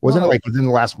 Wasn't it like within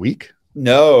the last week?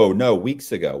 No,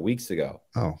 weeks ago.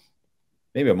 Oh,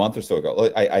 maybe a month or so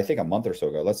ago. I think a month or so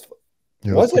ago.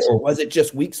 Was it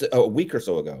just a week or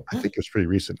so ago? I think it was pretty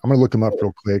recent. I'm gonna look him up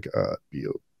real quick.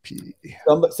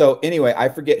 BOP. So anyway, I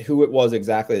forget who it was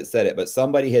exactly that said it, but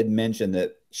somebody had mentioned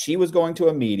that she was going to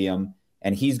a medium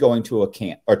and he's going to a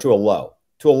camp, or to a low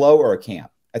or a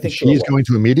camp. I think she's going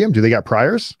to a medium. Do they got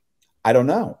priors? I don't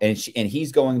know. And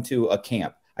he's going to a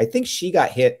camp. I think she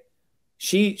got hit.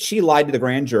 She lied to the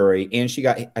grand jury, and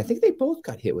I think they both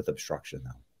got hit with obstruction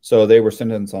though. So they were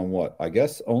sentenced on what? I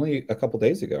guess only a couple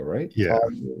days ago, right? Yeah.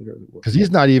 Because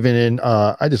he's not even in,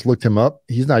 I just looked him up.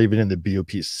 He's not even in the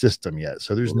BOP system yet.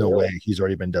 So there's no way he's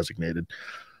already been designated.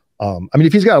 I mean,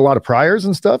 if he's got a lot of priors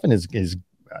and stuff and his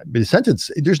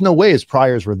sentence, there's no way his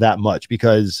priors were that much,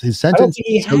 because his sentence. I don't think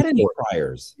he had any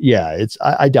priors. Yeah.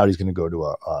 I doubt he's going to go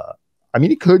to I mean,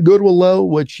 he could go to a low,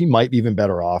 which he might be even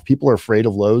better off. People are afraid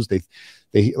of lows. They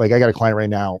like, I got a client right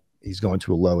now. He's going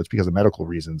to a low. It's because of medical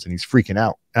reasons, and he's freaking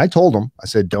out. And I told him, I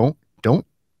said, don't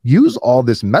use all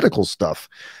this medical stuff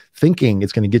thinking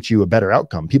it's going to get you a better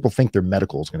outcome. People think their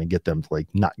medical is going to get them to like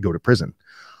not go to prison.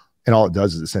 And all it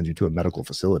does is it sends you to a medical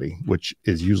facility, which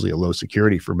is usually a low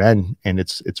security for men. And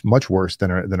it's much worse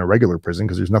than a regular prison,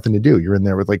 because there's nothing to do. You're in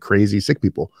there with like crazy sick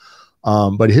people.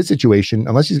 But his situation,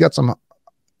 unless he's got some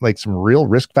real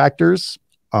risk factors,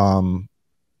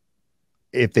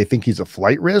 if they think he's a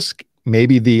flight risk,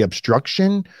 maybe the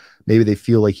obstruction, maybe they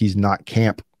feel like he's not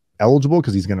camp eligible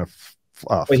because he's going to.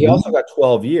 But he also got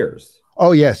 12 years.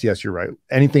 Oh, yes, you're right.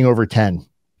 Anything over 10,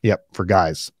 yep, for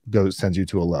guys sends you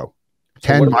to a low.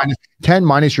 10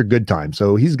 minus your good time.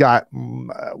 So he's got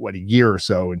a year or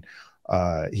so, and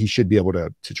he should be able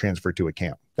to transfer to a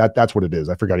camp. That's what it is.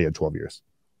 I forgot he had 12 years.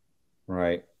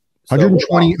 Right.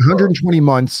 120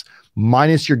 months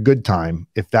minus your good time.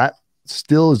 If that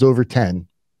still is over 10,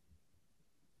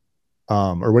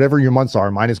 or whatever your months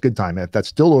are minus good time, if that's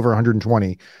still over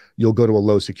 120, you'll go to a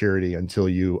low security until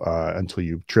you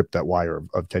trip that wire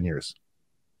of 10 years.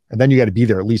 And then you got to be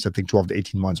there at least, I think, 12 to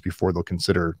 18 months before they'll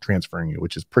consider transferring you,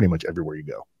 which is pretty much everywhere you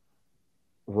go.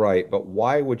 Right. But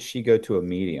why would she go to a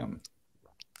medium?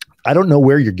 I don't know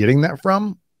where you're getting that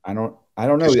from. I don't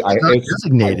know. It's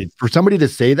designated for somebody to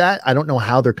say that. I don't know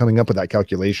how they're coming up with that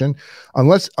calculation.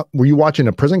 Unless, were you watching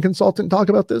a prison consultant talk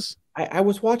about this? I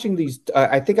was watching these.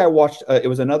 I think I watched. It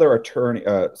was another attorney,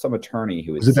 some attorney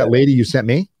who was. Is it that lady you sent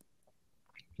me?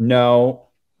 No,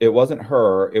 it wasn't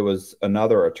her. It was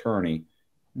another attorney.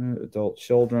 Adult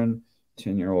children,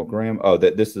 10-year-old grandma. Oh,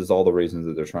 that this is all the reasons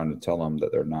that they're trying to tell them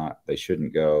that they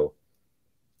shouldn't go.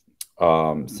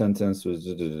 Sentence was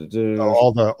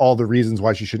all the reasons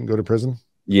why she shouldn't go to prison.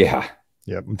 Yeah.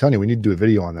 I'm telling you, we need to do a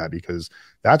video on that, because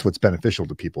that's what's beneficial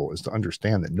to people, is to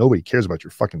understand that nobody cares about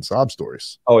your fucking sob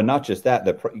stories. Oh, and not just that,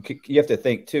 you have to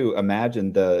think too.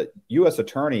 Imagine the U.S.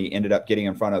 attorney ended up getting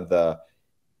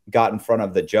got in front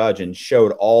of the judge and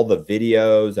showed all the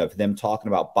videos of them talking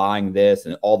about buying this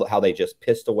and how they just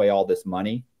pissed away all this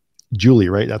money. Julie,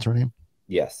 right? That's her name.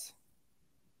 Yes.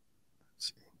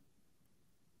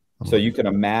 So you can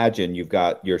imagine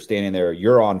you're standing there,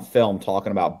 you're on film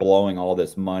talking about blowing all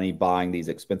this money, buying these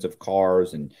expensive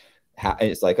cars, and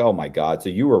it's like, oh my God. So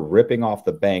you were ripping off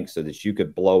the bank so that you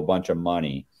could blow a bunch of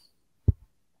money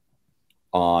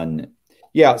on.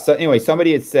 Yeah. So anyway,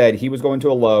 somebody had said he was going to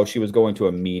a low, she was going to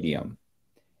a medium.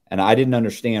 And I didn't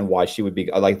understand why she would be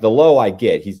like, the low I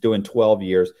get, he's doing 12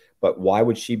 years, but why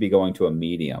would she be going to a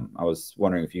medium? I was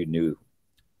wondering if you knew.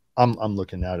 I'm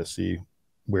looking now to see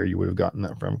where you would have gotten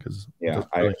that from, because yeah,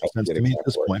 it makes sense to me at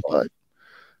this point. But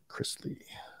Chrisley,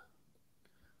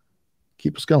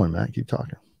 keep us going, Matt. Keep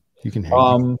talking. You can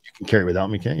you can carry it without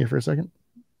me, can't you, for a second?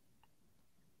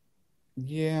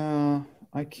 Yeah,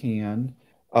 I can.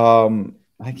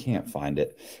 I can't find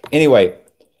it anyway.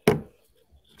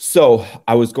 So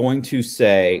I was going to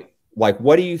say, like,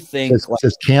 what do you think? It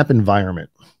says camp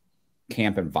environment.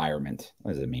 Camp environment.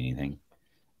 What does it mean? Anything?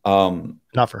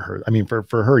 Not for her. I mean,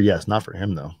 for her, yes. Not for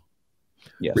him, though.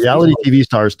 Yes. Reality TV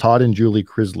stars Todd and Julie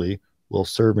Chrisley will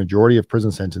serve majority of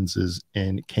prison sentences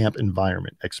in camp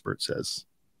environment, expert says.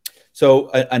 So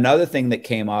another thing that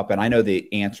came up, and I know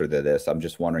the answer to this, I'm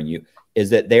just wondering is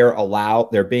that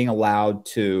they're being allowed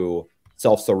to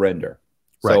self-surrender.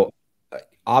 Right. So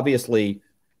obviously,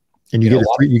 and you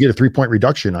get a 3-point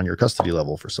reduction on your custody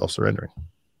level for self-surrendering.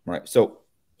 Right. So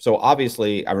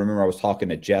obviously, I remember I was talking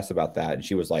to Jess about that, and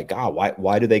she was like, "God,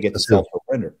 why do they get to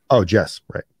self-surrender?" Oh, Jess,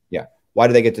 right? Yeah. Why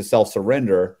do they get to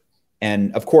self-surrender?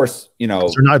 And of course, they're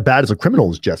not as bad as a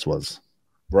criminal as Jess was.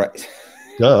 Right.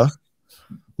 Duh.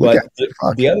 But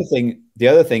the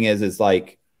other thing is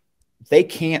like, they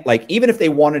can't, like, even if they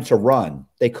wanted to run,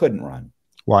 they couldn't run.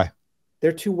 Why?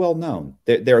 They're too well known.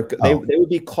 They would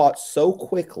be caught so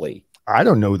quickly. I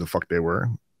don't know who the fuck they were.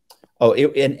 Oh,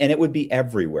 and it would be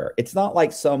everywhere. It's not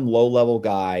like some low-level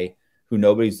guy who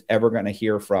nobody's ever going to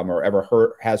hear from or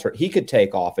ever has heard. He could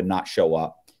take off and not show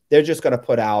up. They're just going to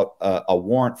put out a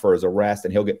warrant for his arrest,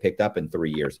 and he'll get picked up in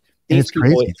 3 years. And it's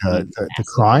crazy. The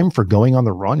crime for going on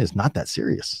the run is not that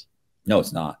serious. No,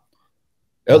 it's not.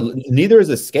 Neither is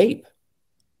escape.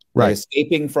 Right. Like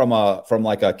escaping from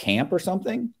like a camp or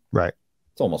something. Right.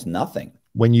 It's almost nothing.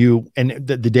 When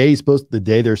the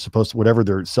day they're supposed to, whatever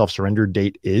their self-surrender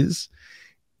date is,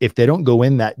 if they don't go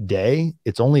in that day,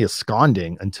 it's only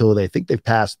absconding until they think they've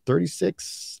passed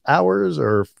 36 hours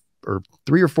or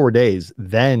 3 or 4 days.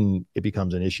 Then it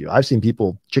becomes an issue. I've seen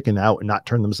people chicken out and not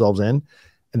turn themselves in,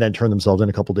 and then turn themselves in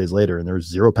a couple days later, and there's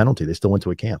zero penalty. They still went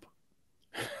to a camp.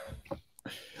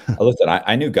 Listen,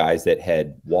 I knew guys that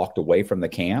had walked away from the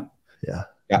camp. Yeah.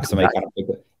 Got somebody kind of picked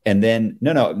up, and then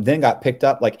then got picked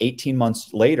up like 18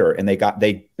 months later, and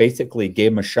they basically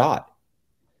gave him a shot,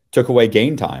 took away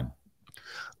game time.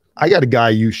 I got a guy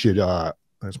you should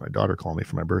there's my daughter calling me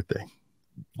for my birthday.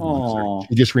 Oh,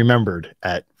 she just remembered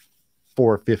at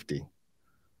 4:50.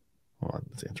 Hold on,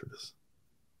 let's answer this.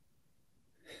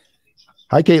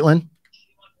 Hi, Caitlin.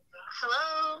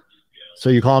 Hello. So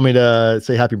you calling me to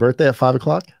say happy birthday at 5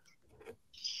 o'clock?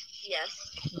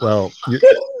 Yes. Well,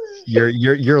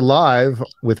 you're live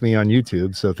with me on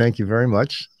YouTube, so thank you very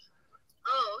much.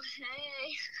 Oh,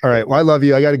 hey. All right. Well, I love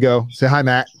you. I got to go. Say hi,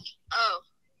 Matt. Oh,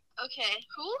 okay.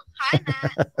 Who? Hi,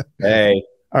 Matt. Hey.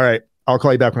 All right. I'll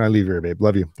call you back when I leave here, babe.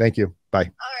 Love you. Thank you. Bye. All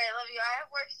right, love you. I have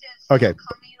work soon. So Okay.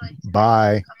 call me, like,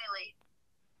 Bye. call me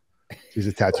late. She's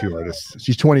a tattoo artist.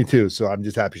 She's 22, so I'm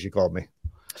just happy she called me.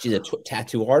 She's a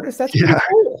tattoo artist. That's Yeah. pretty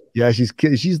cool. Yeah,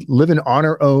 she's living on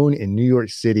her own in New York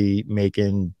City,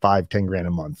 making 5-10 grand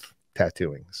a month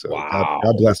tattooing. So Wow.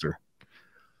 God bless her.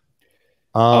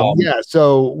 Yeah.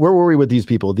 So where were we with these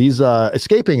people? These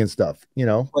escaping and stuff, you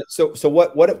know? So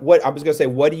what I was gonna say,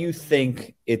 what do you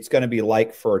think it's gonna be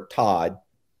like for Todd?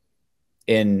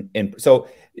 So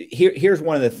here's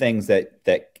one of the things that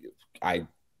I,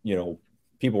 you know,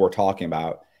 people were talking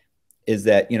about is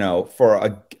that, you know,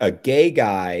 for a gay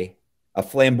guy, a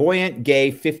flamboyant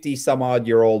gay 50 some odd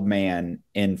year old man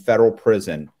in federal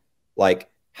prison, like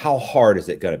how hard is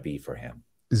it going to be for him?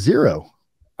 Zero.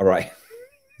 All right.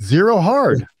 Zero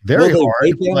hard. Very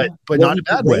hard, but not in a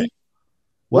bad way.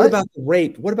 What about the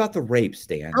rape? What about the rape,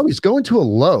 Stan? Oh, he's going to a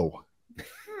low.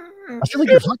 I feel like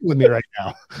you're fucking with me right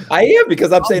now. I am,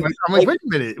 because I'm saying, I'm like, wait a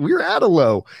minute, we're at a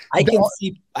low. I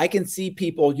can see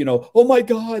people, you know, oh my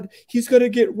God, he's gonna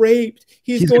get raped.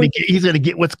 He's gonna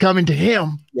get what's coming to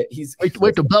him. Yeah,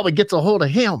 wait till Bubba gets a hold of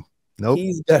him. Nope.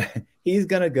 He's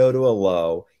gonna go to a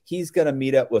low. He's gonna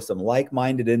meet up with some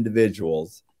like-minded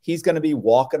individuals. He's gonna be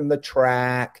walking the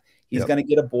track. He's going to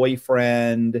get a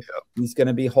boyfriend. Yep. He's going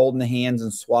to be holding the hands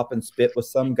and swapping spit with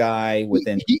some guy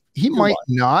within. He might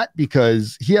not,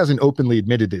 because he hasn't openly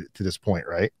admitted it to this point,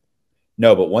 right?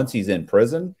 No, but once he's in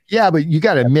prison. Yeah, but you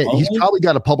got to admit, he's probably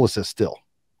got a publicist still.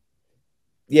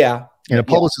 Yeah. And a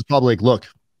publicist is probably like, look,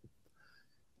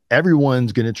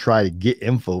 everyone's going to try to get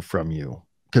info from you.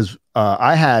 Because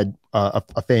I had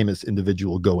a famous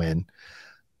individual go in.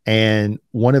 And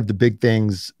one of the big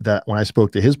things that when I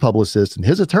spoke to his publicist and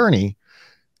his attorney,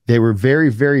 they were very,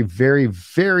 very, very,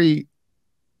 very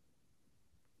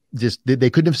just, they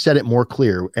couldn't have said it more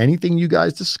clear. Anything you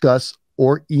guys discuss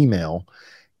or email,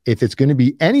 if it's going to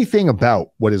be anything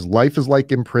about what his life is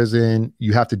like in prison,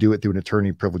 you have to do it through an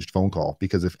attorney privileged phone call.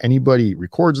 Because if anybody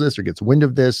records this or gets wind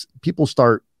of this, people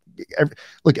start,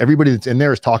 look, everybody that's in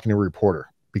there is talking to a reporter.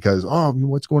 Because, oh,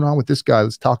 what's going on with this guy?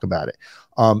 Let's talk about it.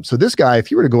 So this guy, if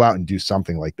he were to go out and do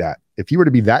something like that, if he were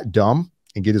to be that dumb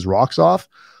and get his rocks off,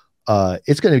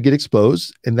 it's going to get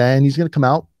exposed, and then he's going to come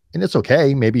out, and it's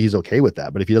okay. Maybe he's okay with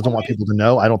that. But if he doesn't want people to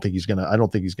know, I don't think he's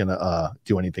gonna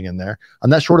do anything in there. On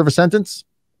that short of a sentence,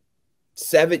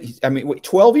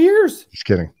 12 years. He's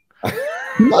kidding.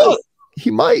 He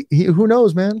might. Who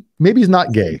knows, man? Maybe he's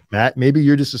not gay, Matt. Maybe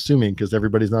you're just assuming because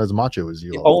everybody's not as macho as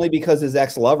you. Only because his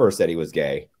ex-lover said he was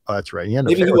gay. Oh, that's right.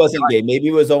 Maybe he wasn't gay. Maybe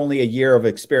it was only a year of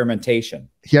experimentation.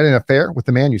 He had an affair with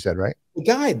the man, you said, right? The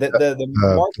guy,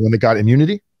 the one that got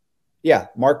immunity. Yeah,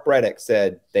 Mark Breddick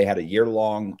said they had a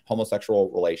year-long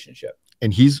homosexual relationship.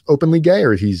 And he's openly gay,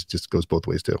 or he's just goes both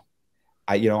ways too.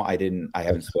 I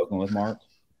haven't spoken with Mark.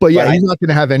 But yeah, he's not going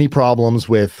to have any problems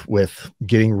with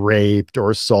getting raped or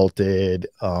assaulted.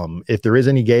 If there is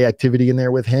any gay activity in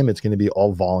there with him, it's going to be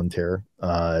all voluntary.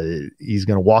 He's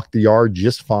going to walk the yard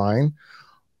just fine.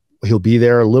 He'll be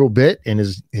there a little bit, and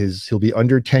he'll be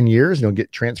under 10 years, and he'll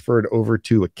get transferred over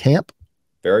to a camp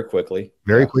very quickly.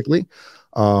 Quickly.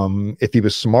 If he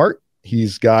was smart,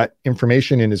 he's got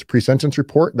information in his pre-sentence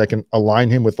report that can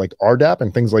align him with like RDAP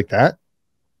and things like that.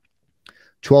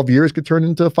 12 years could turn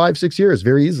into 5-6 years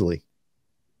very easily.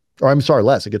 Or I'm sorry,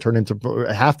 less. It could turn into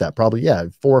half that, probably. Yeah,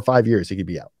 4 or 5 years he could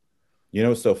be out. You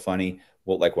know, it's so funny.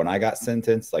 Well, like when I got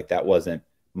sentenced, like that wasn't,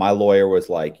 my lawyer was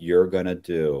like, you're going to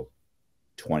do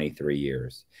 23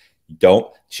 years.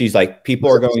 She's like, people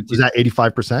are going to. Was that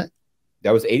 85%?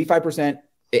 That was 85%,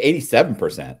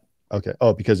 87%. Okay.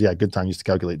 Oh, because yeah, good time used to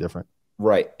calculate different.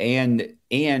 Right. And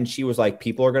she was like,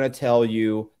 people are going to tell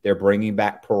you they're bringing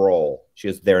back parole. She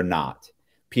goes, they're not.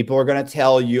 People are going to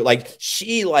tell you, like,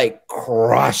 she like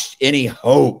crushed any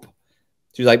hope.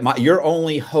 She's like, your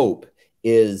only hope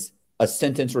is a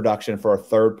sentence reduction for a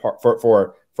third part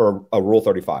for a Rule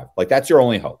 35. Like, that's your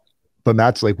only hope. But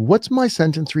Matt's like, what's my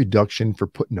sentence reduction for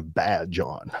putting a badge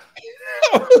on?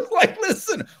 Like,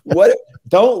 listen, what?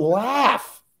 Don't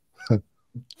laugh.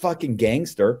 Fucking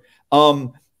gangster.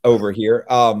 Over here.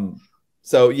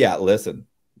 So yeah, listen,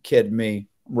 kidding me.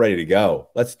 I'm ready to go.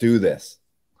 Let's do this.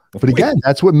 But again,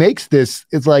 that's what makes this.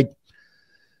 It's like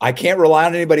I can't rely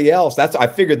on anybody else. I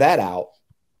figured that out.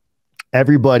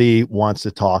 Everybody wants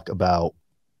to talk about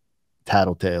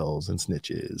tattletales and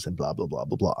snitches and blah blah blah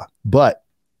blah blah. But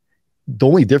the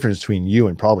only difference between you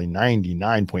and probably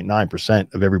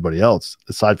 99.9% of everybody else,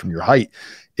 aside from your height,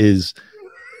 is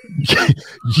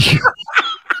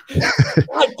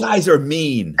White guys are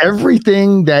mean.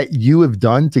 Everything that you have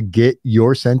done to get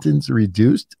your sentence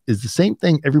reduced is the same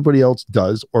thing everybody else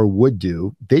does or would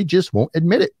do. They just won't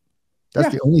admit it.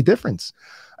 That's the only difference.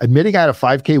 Admitting I had a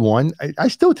 5K1, I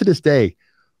still to this day,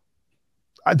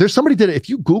 There's somebody did it. If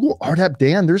you Google RDAP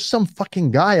Dan, there's some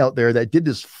fucking guy out there that did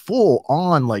this full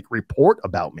on like report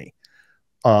about me.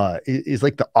 Is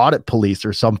like the audit police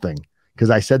or something, because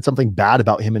I said something bad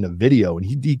about him in a video, and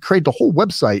he created a whole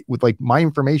website with like my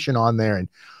information on there and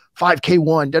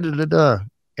 5K1 da da da da.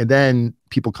 And then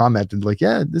people commented like,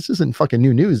 yeah, this isn't fucking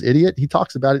new news, idiot. He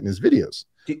talks about it in his videos.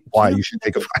 Why you should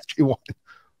take a 5K1.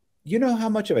 You know how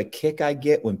much of a kick I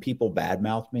get when people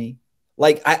badmouth me?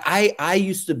 Like I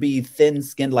used to be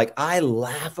thin-skinned. Like I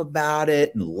laugh about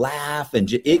it and laugh,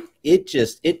 and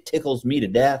it tickles me to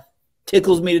death.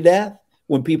 Tickles me to death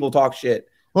when people talk shit.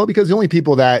 Well, because the only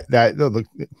people that the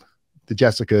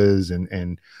Jessicas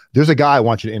and there's a guy I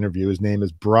want you to interview. His name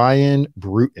is Brian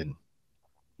Bruton.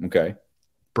 Okay.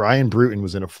 Brian Bruton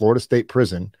was in a Florida state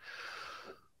prison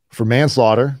for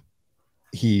manslaughter.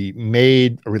 He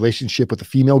made a relationship with a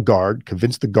female guard,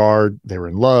 convinced the guard they were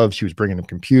in love. She was bringing him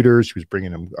computers. She was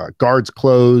bringing him guards'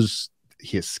 clothes.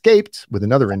 He escaped with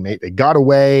another inmate. They got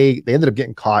away. They ended up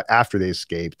getting caught after they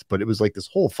escaped, but it was like this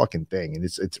whole fucking thing. And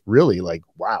it's really like,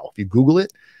 wow, if you Google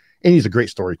it, and he's a great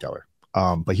storyteller.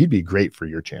 But he'd be great for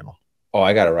your channel. Oh,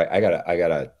 I gotta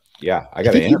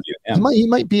interview him. He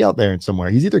might be out there in somewhere.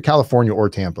 He's either California or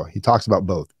Tampa. He talks about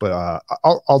both, but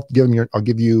I'll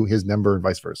give you his number and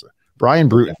vice versa. Brian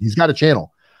Bruton. He's got a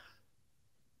channel.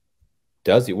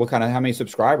 Does he? How many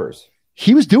subscribers?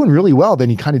 He was doing really well. Then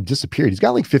he kind of disappeared. He's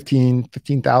got like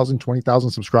 15,000, 20,000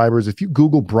 subscribers. If you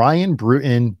Google Brian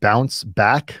Bruton bounce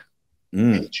back,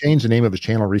 he changed the name of his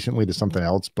channel recently to something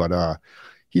else, but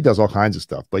he does all kinds of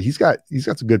stuff. But he's got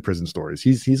some good prison stories.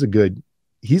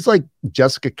 He's like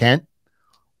Jessica Kent,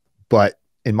 but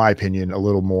in my opinion, a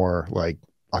little more like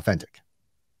authentic.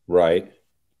 Right.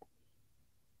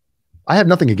 I have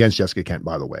nothing against Jessica Kent,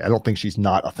 by the way. I don't think she's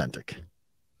not authentic.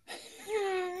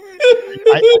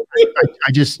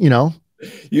 I just,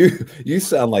 you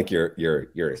sound like you're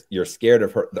scared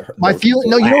of her. My feeling,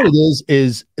 no, you know what it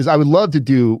is I would love to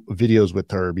do videos with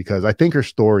her because I think her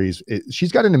stories,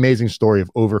 she's got an amazing story of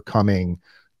overcoming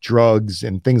drugs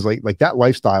and things like that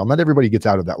lifestyle. Not everybody gets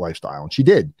out of that lifestyle, and she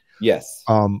did. Yes.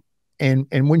 And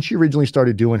when she originally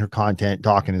started doing her content,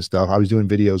 talking and stuff, I was doing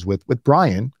videos with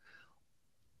Brian.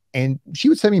 And she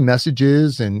would send me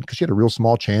messages, and because she had a real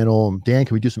small channel, Dan,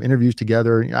 can we do some interviews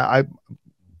together?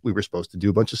 We were supposed to do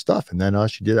a bunch of stuff. And then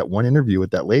she did that one interview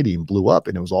with that lady and blew up.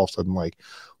 And it was all of a sudden like,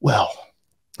 well,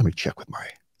 let me check with my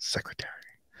secretary.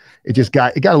 It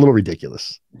got a little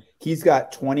ridiculous. He's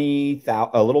got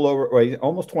 20,000, a little over,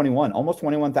 almost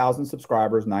 21,000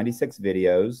 subscribers, 96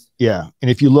 videos. Yeah. And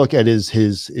if you look at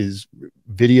his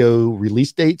video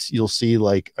release dates, you'll see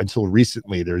like until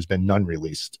recently, there's been none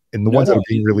released. And the ones that are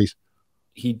being released.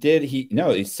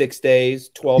 He's 6 days,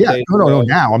 12 days. No.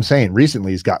 Now I'm saying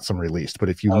recently he's got some released, but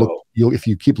if you look, if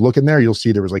you keep looking there, you'll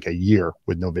see there was like a year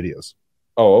with no videos.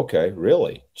 Oh, okay.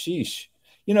 Really? Sheesh.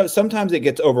 Sometimes it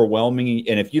gets overwhelming.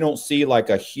 And if you don't see like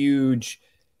a huge,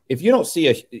 sometimes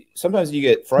you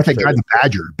get frustrated. That guy,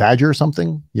 the Badger or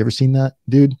something. You ever seen that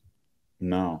dude?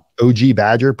 No. OG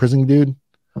Badger, prison dude.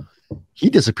 He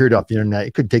disappeared off the internet.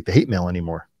 He couldn't take the hate mail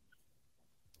anymore.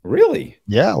 Really?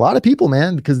 Yeah, a lot of people,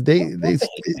 man, because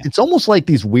it's almost like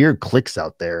these weird cliques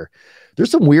out there. There's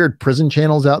some weird prison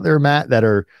channels out there, Matt, that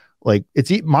are like,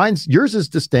 yours is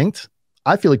distinct.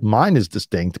 I feel like mine is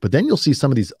distinct, but then you'll see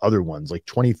some of these other ones like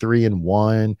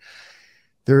 23-1.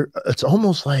 It's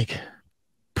almost like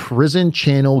prison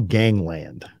channel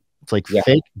gangland. It's like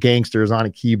fake gangsters on a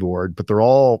keyboard, but they're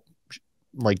all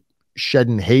like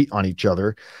shedding hate on each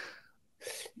other.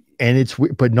 And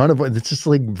but none of it's just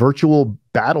like virtual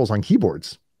battles on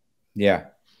keyboards. Yeah.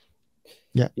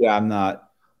 I'm not,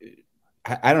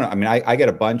 I don't know. I mean, I get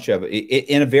a bunch of it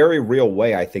in a very real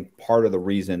way. I think part of the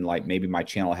reason, like maybe my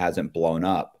channel hasn't blown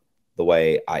up the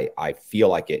way I feel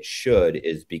like it should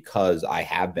is because I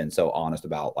have been so honest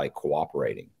about like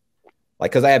cooperating.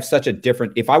 Like, cause I have such a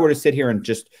different, if I were to sit here and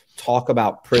just talk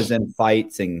about prison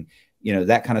fights and,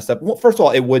 that kind of stuff. Well, first of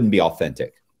all, it wouldn't be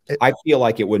authentic. I feel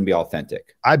like it wouldn't be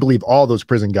authentic. I believe all those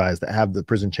prison guys that have the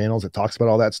prison channels that talks about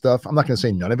all that stuff. I'm not going to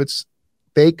say none of it's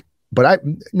fake, but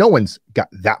no one's got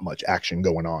that much action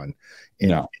going on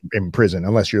in prison,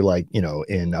 unless you're like, in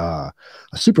a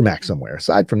Supermax somewhere.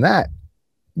 Aside from that,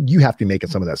 you have to be making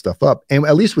some of that stuff up. And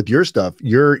at least with your stuff,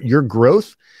 your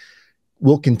growth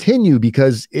will continue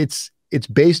because it's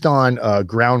based on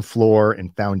ground floor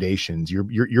and foundations.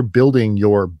 You're building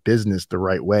your business the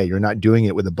right way. You're not doing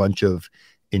it with a bunch of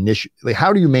like,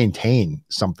 how do you maintain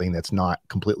something that's not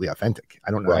completely authentic?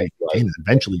 I don't know. Right.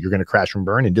 Eventually you're going to crash and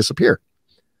burn and disappear.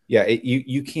 Yeah.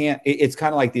 You can't, it's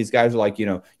kind of like these guys are like,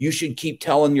 you should keep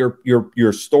telling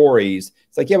your stories.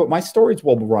 It's like, yeah, but my stories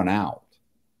will run out.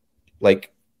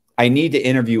 Like I need to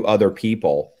interview other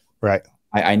people. Right.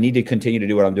 I need to continue to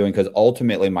do what I'm doing, because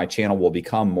ultimately my channel will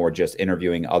become more just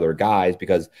interviewing other guys,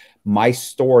 because my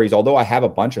stories, although I have a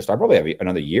bunch of stuff, I probably have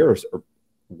another year's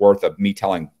worth of me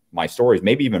telling my stories,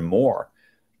 maybe even more,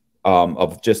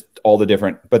 of just all the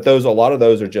different, but a lot of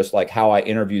those are just like how I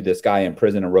interviewed this guy in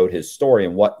prison and wrote his story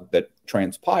and what that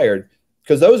transpired,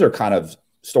 because those are kind of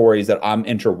stories that I'm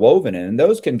interwoven in, and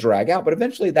those can drag out, but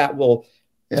eventually that will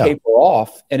taper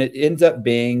off, and it ends up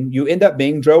being, you end up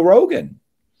being Joe Rogan.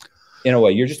 In a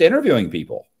way, you're just interviewing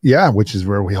people. Yeah, which is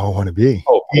where we all want to be.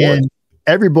 Oh, and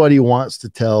everybody wants to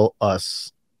tell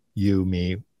us, you,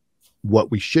 me,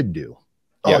 what we should do.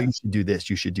 Oh, you should do this,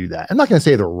 you should do that. I'm not going to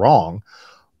say they're wrong,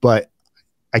 but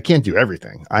I can't do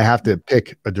everything. I have to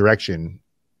pick a direction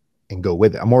and go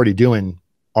with it. I'm already doing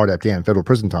Art App Dan Federal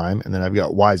Prison Time, and then I've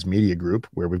got Wise Media Group,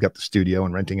 where we've got the studio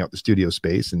and renting out the studio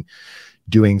space and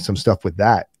doing some stuff with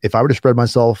that. If I were to spread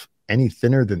myself any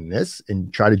thinner than this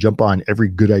and try to jump on every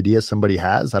good idea somebody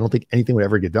has, I don't think anything would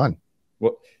ever get done.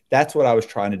 Well, that's what I was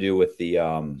trying to do with the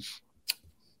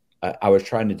I was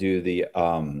trying to do the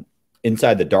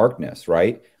Inside the Darkness,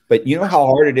 right? But you know how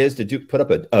hard it is to put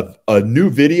up a new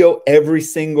video every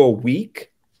single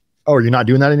week? Oh, you're not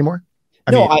doing that anymore?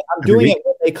 I'm doing it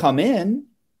when they come in,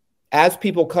 as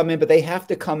people come in, but they have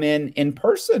to come in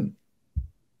person.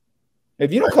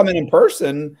 If you don't come in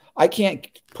person, I can't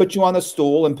put you on the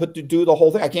stool and do the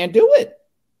whole thing. I can't do it.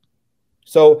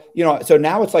 So, so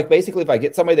now it's like, basically, if I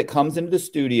get somebody that comes into the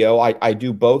studio, I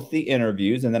do both the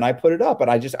interviews and then I put it up, but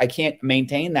I can't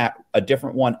maintain a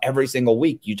different one every single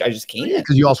week. I just can't.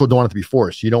 Because you also don't want it to be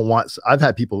forced. You don't want, I've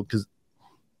had people, because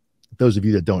those of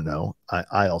you that don't know,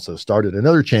 I also started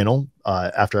another channel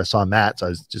after I saw Matt's.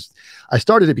 I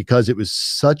started it because it was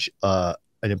such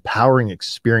an empowering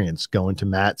experience going to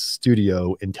Matt's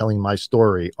studio and telling my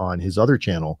story on his other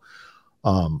channel.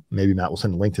 Maybe Matt will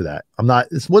send a link to that.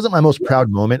 This wasn't my most proud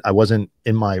moment. I wasn't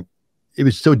in my, it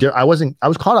was so I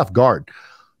was caught off guard.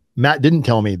 Matt didn't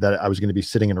tell me that I was going to be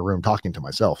sitting in a room talking to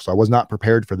myself. So I was not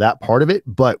prepared for that part of it.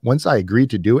 But once I agreed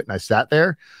to do it and I sat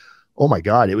there, oh my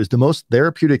God, it was the most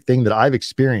therapeutic thing that I've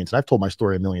experienced. And I've told my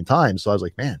story a million times. So I was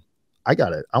like, man, I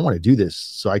want to do this.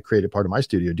 So I created part of my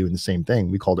studio doing the same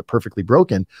thing. We called it Perfectly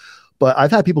Broken. But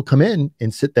I've had people come in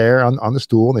and sit there on the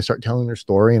stool and they start telling their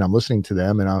story, and I'm listening to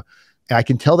them, and I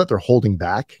can tell that they're holding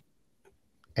back,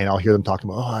 and I'll hear them talking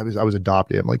about, oh, I was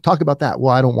adopted. I'm like, talk about that.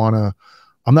 Well,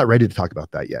 I'm not ready to talk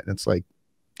about that yet. And it's like,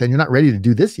 then you're not ready to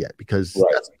do this yet, because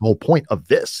that's the whole point of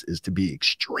this, is to be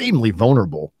extremely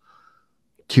vulnerable,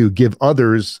 to give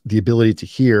others the ability to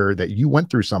hear that you went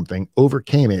through something,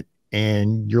 overcame it,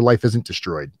 and your life isn't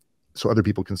destroyed, so other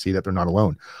people can see that they're not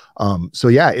alone. So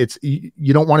yeah,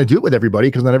 you don't want to do it with everybody,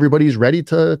 because not everybody's ready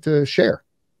to share.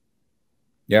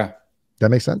 Yeah. That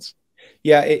makes sense.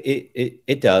 Yeah,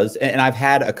 it does. And I've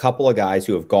had a couple of guys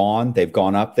who have they've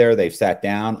gone up there, they've sat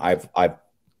down. I've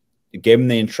gave them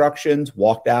the instructions,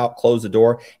 walked out, closed the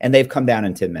door, and they've come down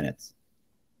in 10 minutes.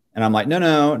 And I'm like,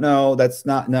 no, that's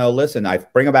not, no, listen, I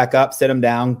bring them back up, sit them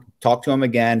down, talk to them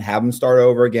again, have them start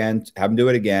over again, have them do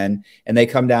it again. And they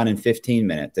come down in 15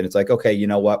 minutes. And it's like, okay, you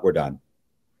know what? We're done.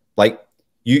 Like,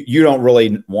 you don't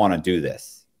really want to do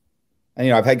this. And,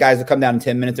 I've had guys that come down in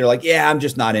 10 minutes. They're like, yeah, I'm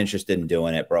just not interested in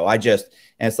doing it, bro. And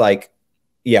it's like,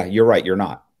 yeah, you're right. You're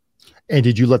not. And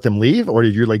did you let them leave, or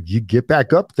did you you get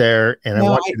back up there and I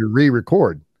want you to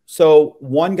re-record? So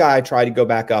one guy tried to go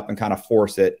back up and kind of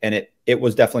force it, and it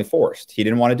was definitely forced. He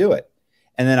didn't want to do it.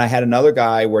 And then I had another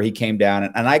guy where he came down,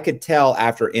 and I could tell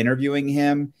after interviewing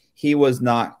him, he was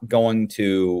not going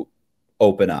to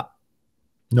open up.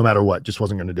 No matter what, just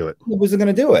wasn't going to do it. He wasn't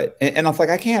going to do it. And I was like,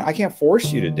 I can't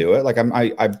force you to do it. Like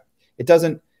it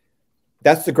doesn't,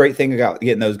 that's the great thing about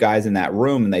getting those guys in that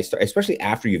room, and they start, especially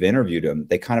after you've interviewed them,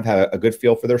 they kind of have a good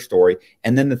feel for their story.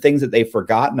 And then the things that they've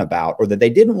forgotten about, or that they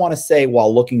didn't want to say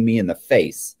while looking me in the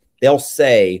face, they'll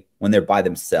say when they're by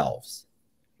themselves.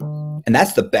 And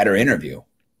that's the better interview.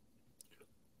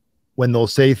 When they'll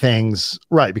say things,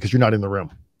 right, because you're not in the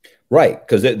room. Right,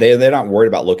 because they're not worried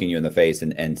about looking you in the face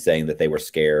and saying that they were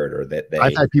scared, or that they.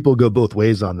 I've had people go both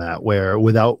ways on that, where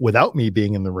without me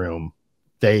being in the room,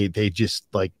 they just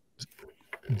like,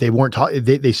 they weren't talking.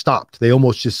 They stopped. They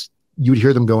almost just, you would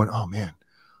hear them going, oh man,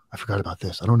 I forgot about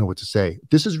this. I don't know what to say.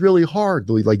 This is really hard.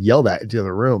 They'll like yell that into the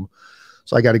other room.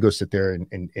 So I got to go sit there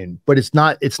but it's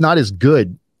not as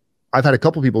good. I've had a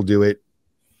couple people do it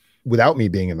without me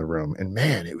being in the room, and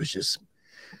man, it was just,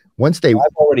 once I've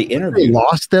already interviewed, they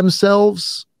lost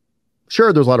themselves.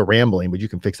 Sure, there's a lot of rambling, but you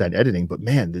can fix that in editing. But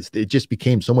man, it just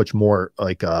became so much more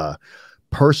like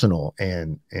personal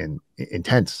and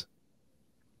intense.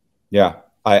 Yeah.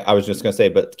 I was just going to say,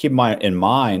 but keep in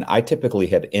mind, I typically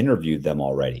have interviewed them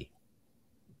already.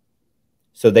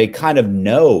 So they kind of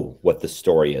know what the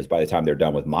story is by the time they're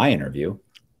done with my interview.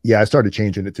 Yeah, I started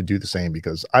changing it to do the same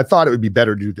because I thought it would be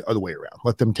better to do the other way around.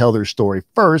 Let them tell their story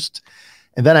first,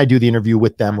 and then I do the interview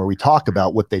with them where we talk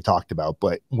about what they talked about.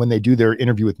 But when they do their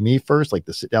interview with me first, like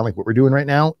the sit down, like what we're doing right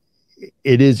now,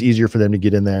 it is easier for them to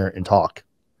get in there and talk.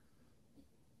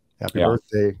 Happy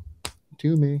birthday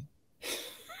to me.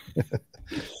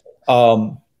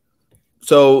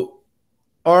 So,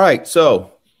 all right.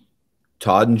 So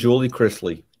Todd and Julie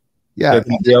Chrisley. Yeah.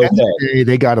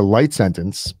 They got a light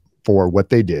sentence for what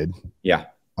they did. Yeah.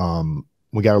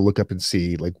 We got to look up and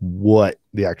see like what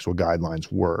the actual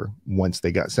guidelines were once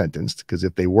they got sentenced. Because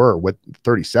if they were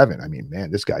 37, I mean,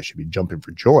 man, this guy should be jumping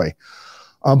for joy.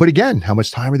 But again, how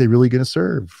much time are they really going to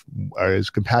serve? Are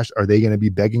they going to be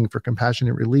begging for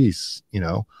compassionate release? You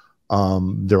know,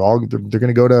 they're going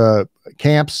to go to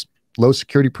camps, low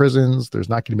security prisons. There's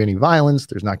not going to be any violence.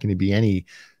 There's not going to be any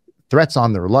threats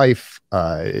on their life.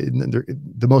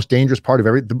 The most dangerous part of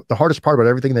the hardest part about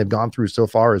everything they've gone through so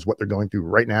far is what they're going through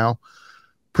right now.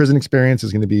 Prison experience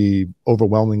is going to be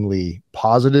overwhelmingly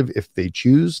positive if they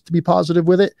choose to be positive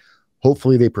with it.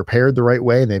 Hopefully they prepared the right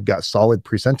way and they've got solid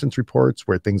pre-sentence reports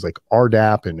where things like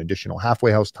RDAP and additional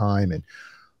halfway house time, and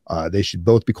they should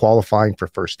both be qualifying for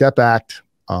First Step Act,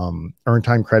 earned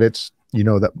time credits. You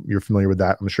know that you're familiar with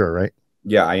that, I'm sure, right?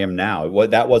 Yeah, I am now.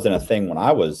 That wasn't a thing when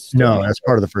I was. No, that's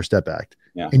part of the First Step Act.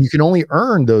 Yeah. And you can only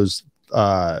earn those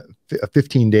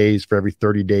 15 days for every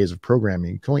 30 days of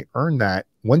programming. You can only earn that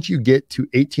once you get to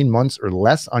 18 months or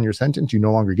less on your sentence. You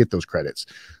no longer get those credits.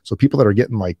 So people that are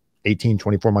getting like 18,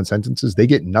 24-month sentences, they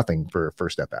get nothing for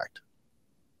First Step Act.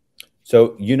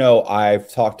 So, you know,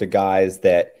 I've talked to guys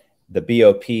that the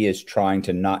BOP is trying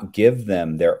to not give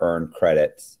them their earned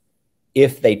credits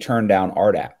if they turn down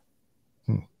RDAP.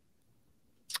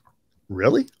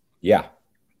 Really? Yeah.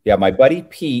 Yeah. My buddy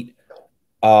Pete.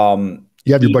 You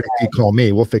have your buddy Pete call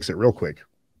me. We'll fix it real quick.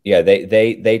 Yeah.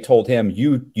 They told him,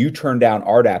 you turned down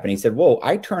RDAP. And he said, well,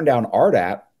 I turned down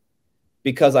RDAP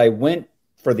because I went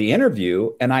for the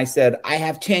interview and I said, I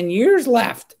have 10 years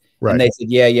left. Right. And they said,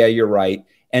 yeah, you're right.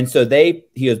 And so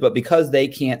he goes, but because they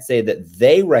can't say that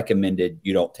they recommended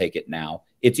you don't take it now,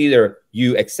 it's either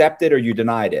you accept it or you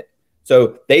denied it.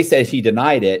 So they said he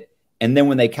denied it. And then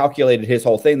when they calculated his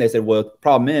whole thing, they said, well, the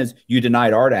problem is you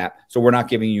denied RDAP, so we're not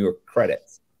giving you your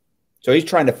credits. So he's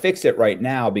trying to fix it right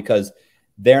now because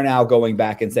they're now going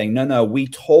back and saying, no, we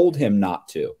told him not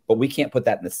to, but we can't put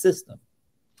that in the system.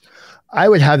 I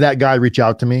would have that guy reach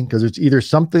out to me because it's either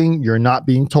something you're not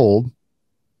being told,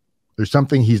 there's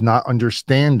something he's not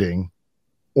understanding,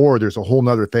 or there's a whole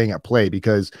nother thing at play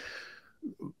because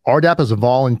RDAP is a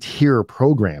volunteer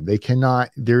program.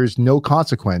 There's no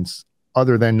consequence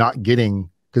other than not getting,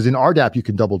 because in RDAP, you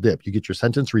can double dip. You get your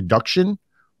sentence reduction,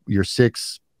 your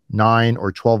 6, 9,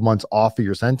 or 12 months off of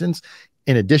your sentence,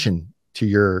 in addition to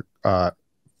your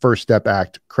First Step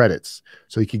Act credits.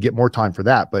 So you could get more time for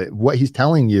that. But what he's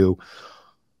telling you,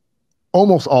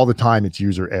 almost all the time, it's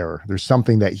user error. There's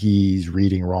something that he's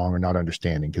reading wrong or not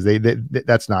understanding because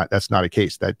that's not a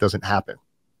case. That doesn't happen.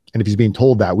 And if he's being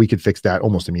told that, we could fix that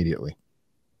almost immediately.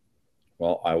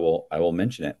 Well, I will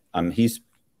mention it.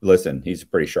 Listen, he's a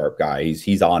pretty sharp guy.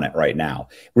 He's on it right now.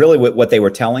 Really, what they were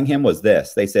telling him was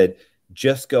this. They said,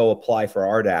 just go apply for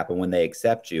RDAP, and when they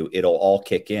accept you, it'll all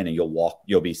kick in, and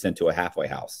you'll be sent to a halfway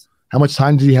house. How much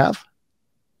time did he have?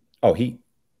 Oh, he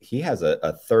has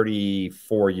a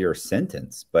 34-year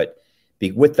sentence, but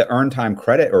with the earned time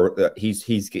credit, or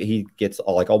he gets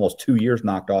like almost 2 years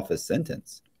knocked off his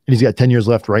sentence. And he's got 10 years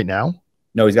left right now?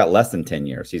 No, he's got less than 10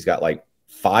 years. He's got like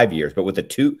 5 years, but with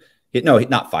the no,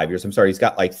 not 5 years. I'm sorry. He's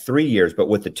got like 3 years, but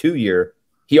with the 2 year,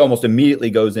 he almost immediately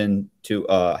goes into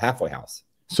a halfway house.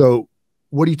 So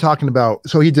what are you talking about?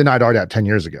 So he denied RDAP 10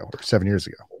 years ago or 7 years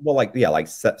ago. Well, like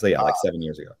 7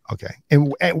 years ago. Okay.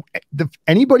 And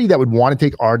anybody that would want to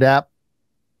take RDAP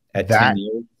at 10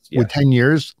 years, with 10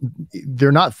 years,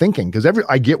 they're not thinking, because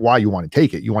I get why you want to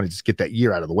take it. You want to just get that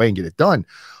year out of the way and get it done.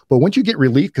 But once you get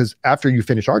relief, because after you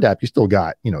finish RDAP, you still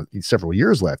got, several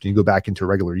years left, and you go back into a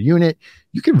regular unit,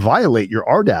 you can violate your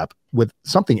RDAP with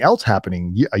something else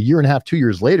happening a year and a half, 2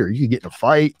 years later. You could get in a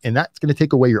fight, and that's going to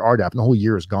take away your RDAP, and the whole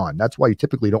year is gone. That's why you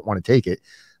typically don't want to take it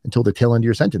until the tail end of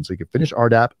your sentence, so you can finish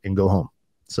RDAP and go home.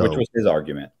 So, which was his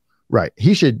argument. Right.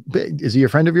 Is he a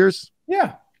friend of yours?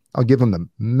 Yeah. I'll give him the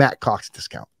Matt Cox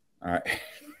discount. All right.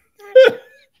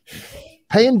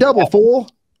 Paying double,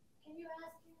 fool.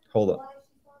 Hold on.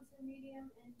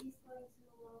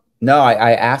 No,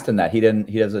 I asked him that. He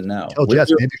doesn't know. Oh, Jess,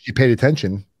 maybe if you paid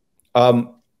attention.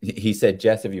 He said,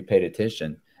 Jess, if you paid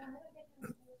attention.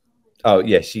 Oh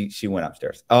yeah, she went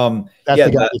upstairs. That's yeah,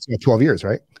 the guy that's got 12 years,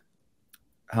 right?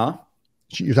 Huh?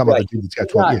 You're talking about the dude that's got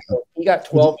 12 years. He got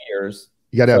 12 years.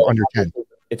 You got to have under 10.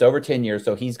 It's over 10 years,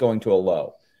 so he's going to a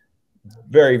low.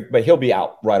 But he'll be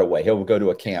out right away. He'll go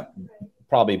to a camp,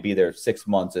 probably be there 6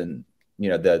 months, and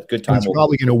the good time. He's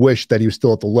probably going to wish that he was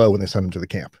still at the low when they sent him to the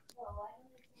camp.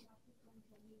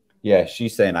 Yeah,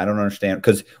 she's saying, I don't understand,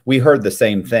 because we heard the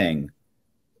same thing.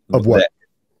 Of what?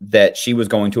 That she was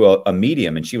going to a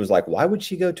medium, and she was like, why would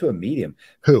she go to a medium?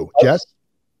 Who? Jess?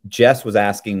 Jess was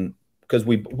asking, because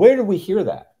where did we hear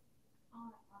that?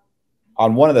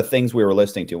 On one of the things we were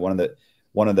listening to, one of the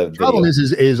problem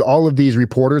is all of these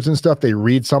reporters and stuff, they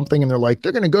read something and they're like,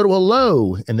 they're going to go to a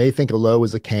low, and they think a low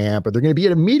is a camp, or they're going to be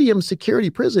at a medium security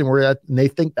prison and they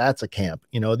think that's a camp.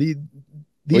 These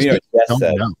Jess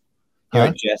said,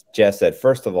 Huh? Jess said,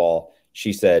 first of all,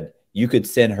 she said, you could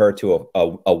send her to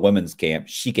a women's camp.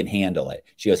 She can handle it.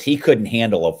 She goes, he couldn't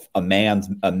handle a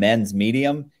men's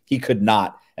medium. He could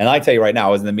not. And I tell you right now,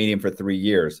 I was in the medium for 3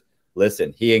 years.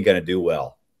 Listen, he ain't going to do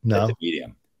well at the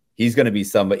medium. He's going to be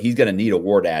somebody. He's going to need a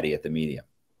war daddy at the medium.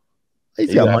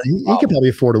 He's got money. He can probably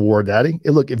afford a war daddy. Hey,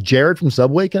 look, if Jared from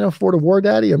Subway can afford a war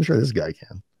daddy, I'm sure this guy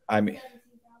can. I mean,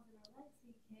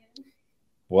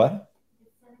 what?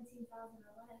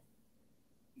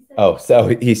 Oh,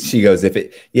 so she goes, if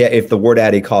the war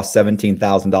daddy costs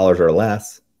 $17,000 or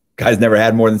less, guy's never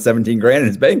had more than 17 grand in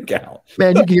his bank account.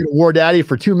 Man, you can get a war daddy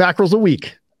for 2 mackerels a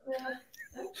week.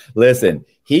 Listen,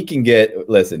 he can get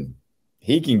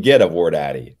a war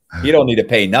daddy. He don't need to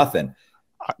pay nothing.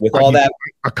 With all that,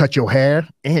 I'll cut your hair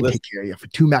and take care of you for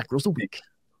 2 mackerels a week.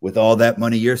 With all that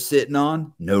money you're sitting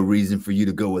on, no reason for you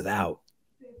to go without.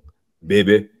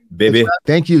 Baby.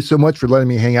 Thank you so much for letting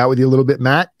me hang out with you a little bit,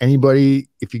 Matt. Anybody,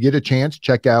 if you get a chance,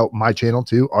 check out my channel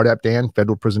too, RDAP Dan,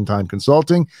 Federal Prison Time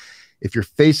Consulting. If you're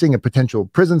facing a potential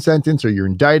prison sentence, or you're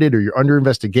indicted, or you're under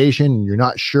investigation, and you're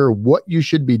not sure what you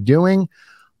should be doing,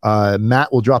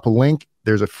 Matt will drop a link.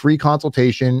 There's a free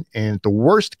consultation, and the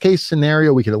worst case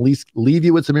scenario, we can at least leave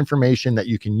you with some information that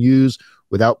you can use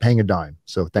without paying a dime.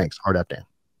 So thanks, RDAP Dan.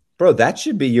 Bro, that's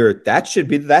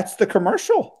the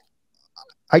commercial.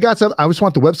 I got some. I just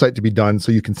want the website to be done so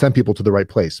you can send people to the right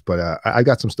place. But I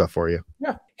got some stuff for you.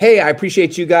 Yeah. Hey, I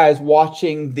appreciate you guys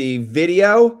watching the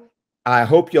video. I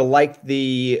hope you liked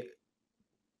the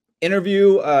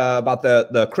interview about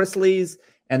the Chrisleys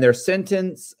and their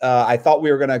sentence. I thought we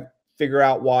were going to figure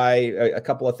out why a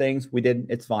couple of things. We didn't.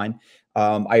 It's fine.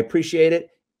 I appreciate it.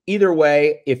 Either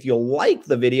way, if you like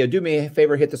the video, do me a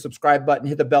favor, hit the subscribe button,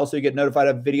 hit the bell so you get notified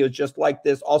of videos just like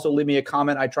this. Also, leave me a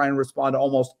comment. I try and respond to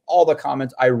almost all the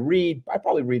comments. I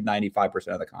probably read 95%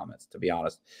 of the comments, to be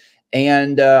honest.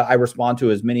 And I respond to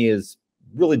as many as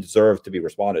really deserve to be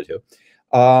responded to.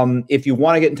 If you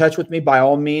want to get in touch with me, by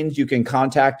all means, you can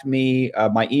contact me.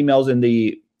 My email's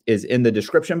is in the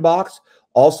description box.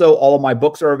 Also, all of my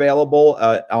books are available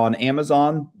on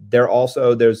Amazon.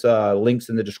 There's links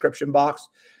in the description box.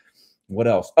 What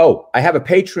else? Oh, I have a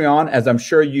Patreon, as I'm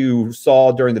sure you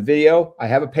saw during the video. I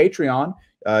have a Patreon.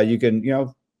 You can,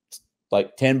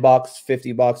 like $10,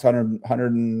 $50, 100,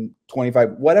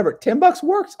 125, whatever. $10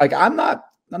 works. Like I'm not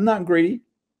greedy.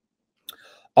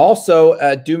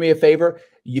 Also, do me a favor.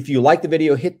 If you like the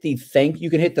video, you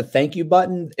can hit the thank you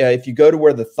button. If you go to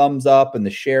where the thumbs up and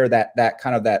the share, that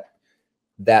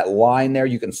line there,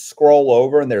 you can scroll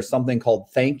over and there's something called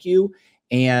thank you.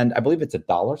 And I believe it's $$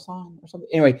 or something.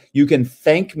 Anyway, you can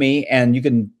thank me and you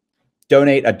can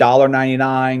donate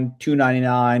 $1.99,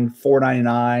 $2.99,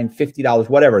 $4.99, $50,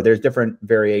 whatever. There's different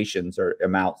variations or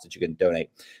amounts that you can donate.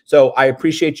 So I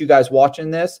appreciate you guys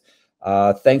watching this.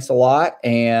 Thanks a lot.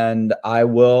 And I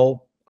will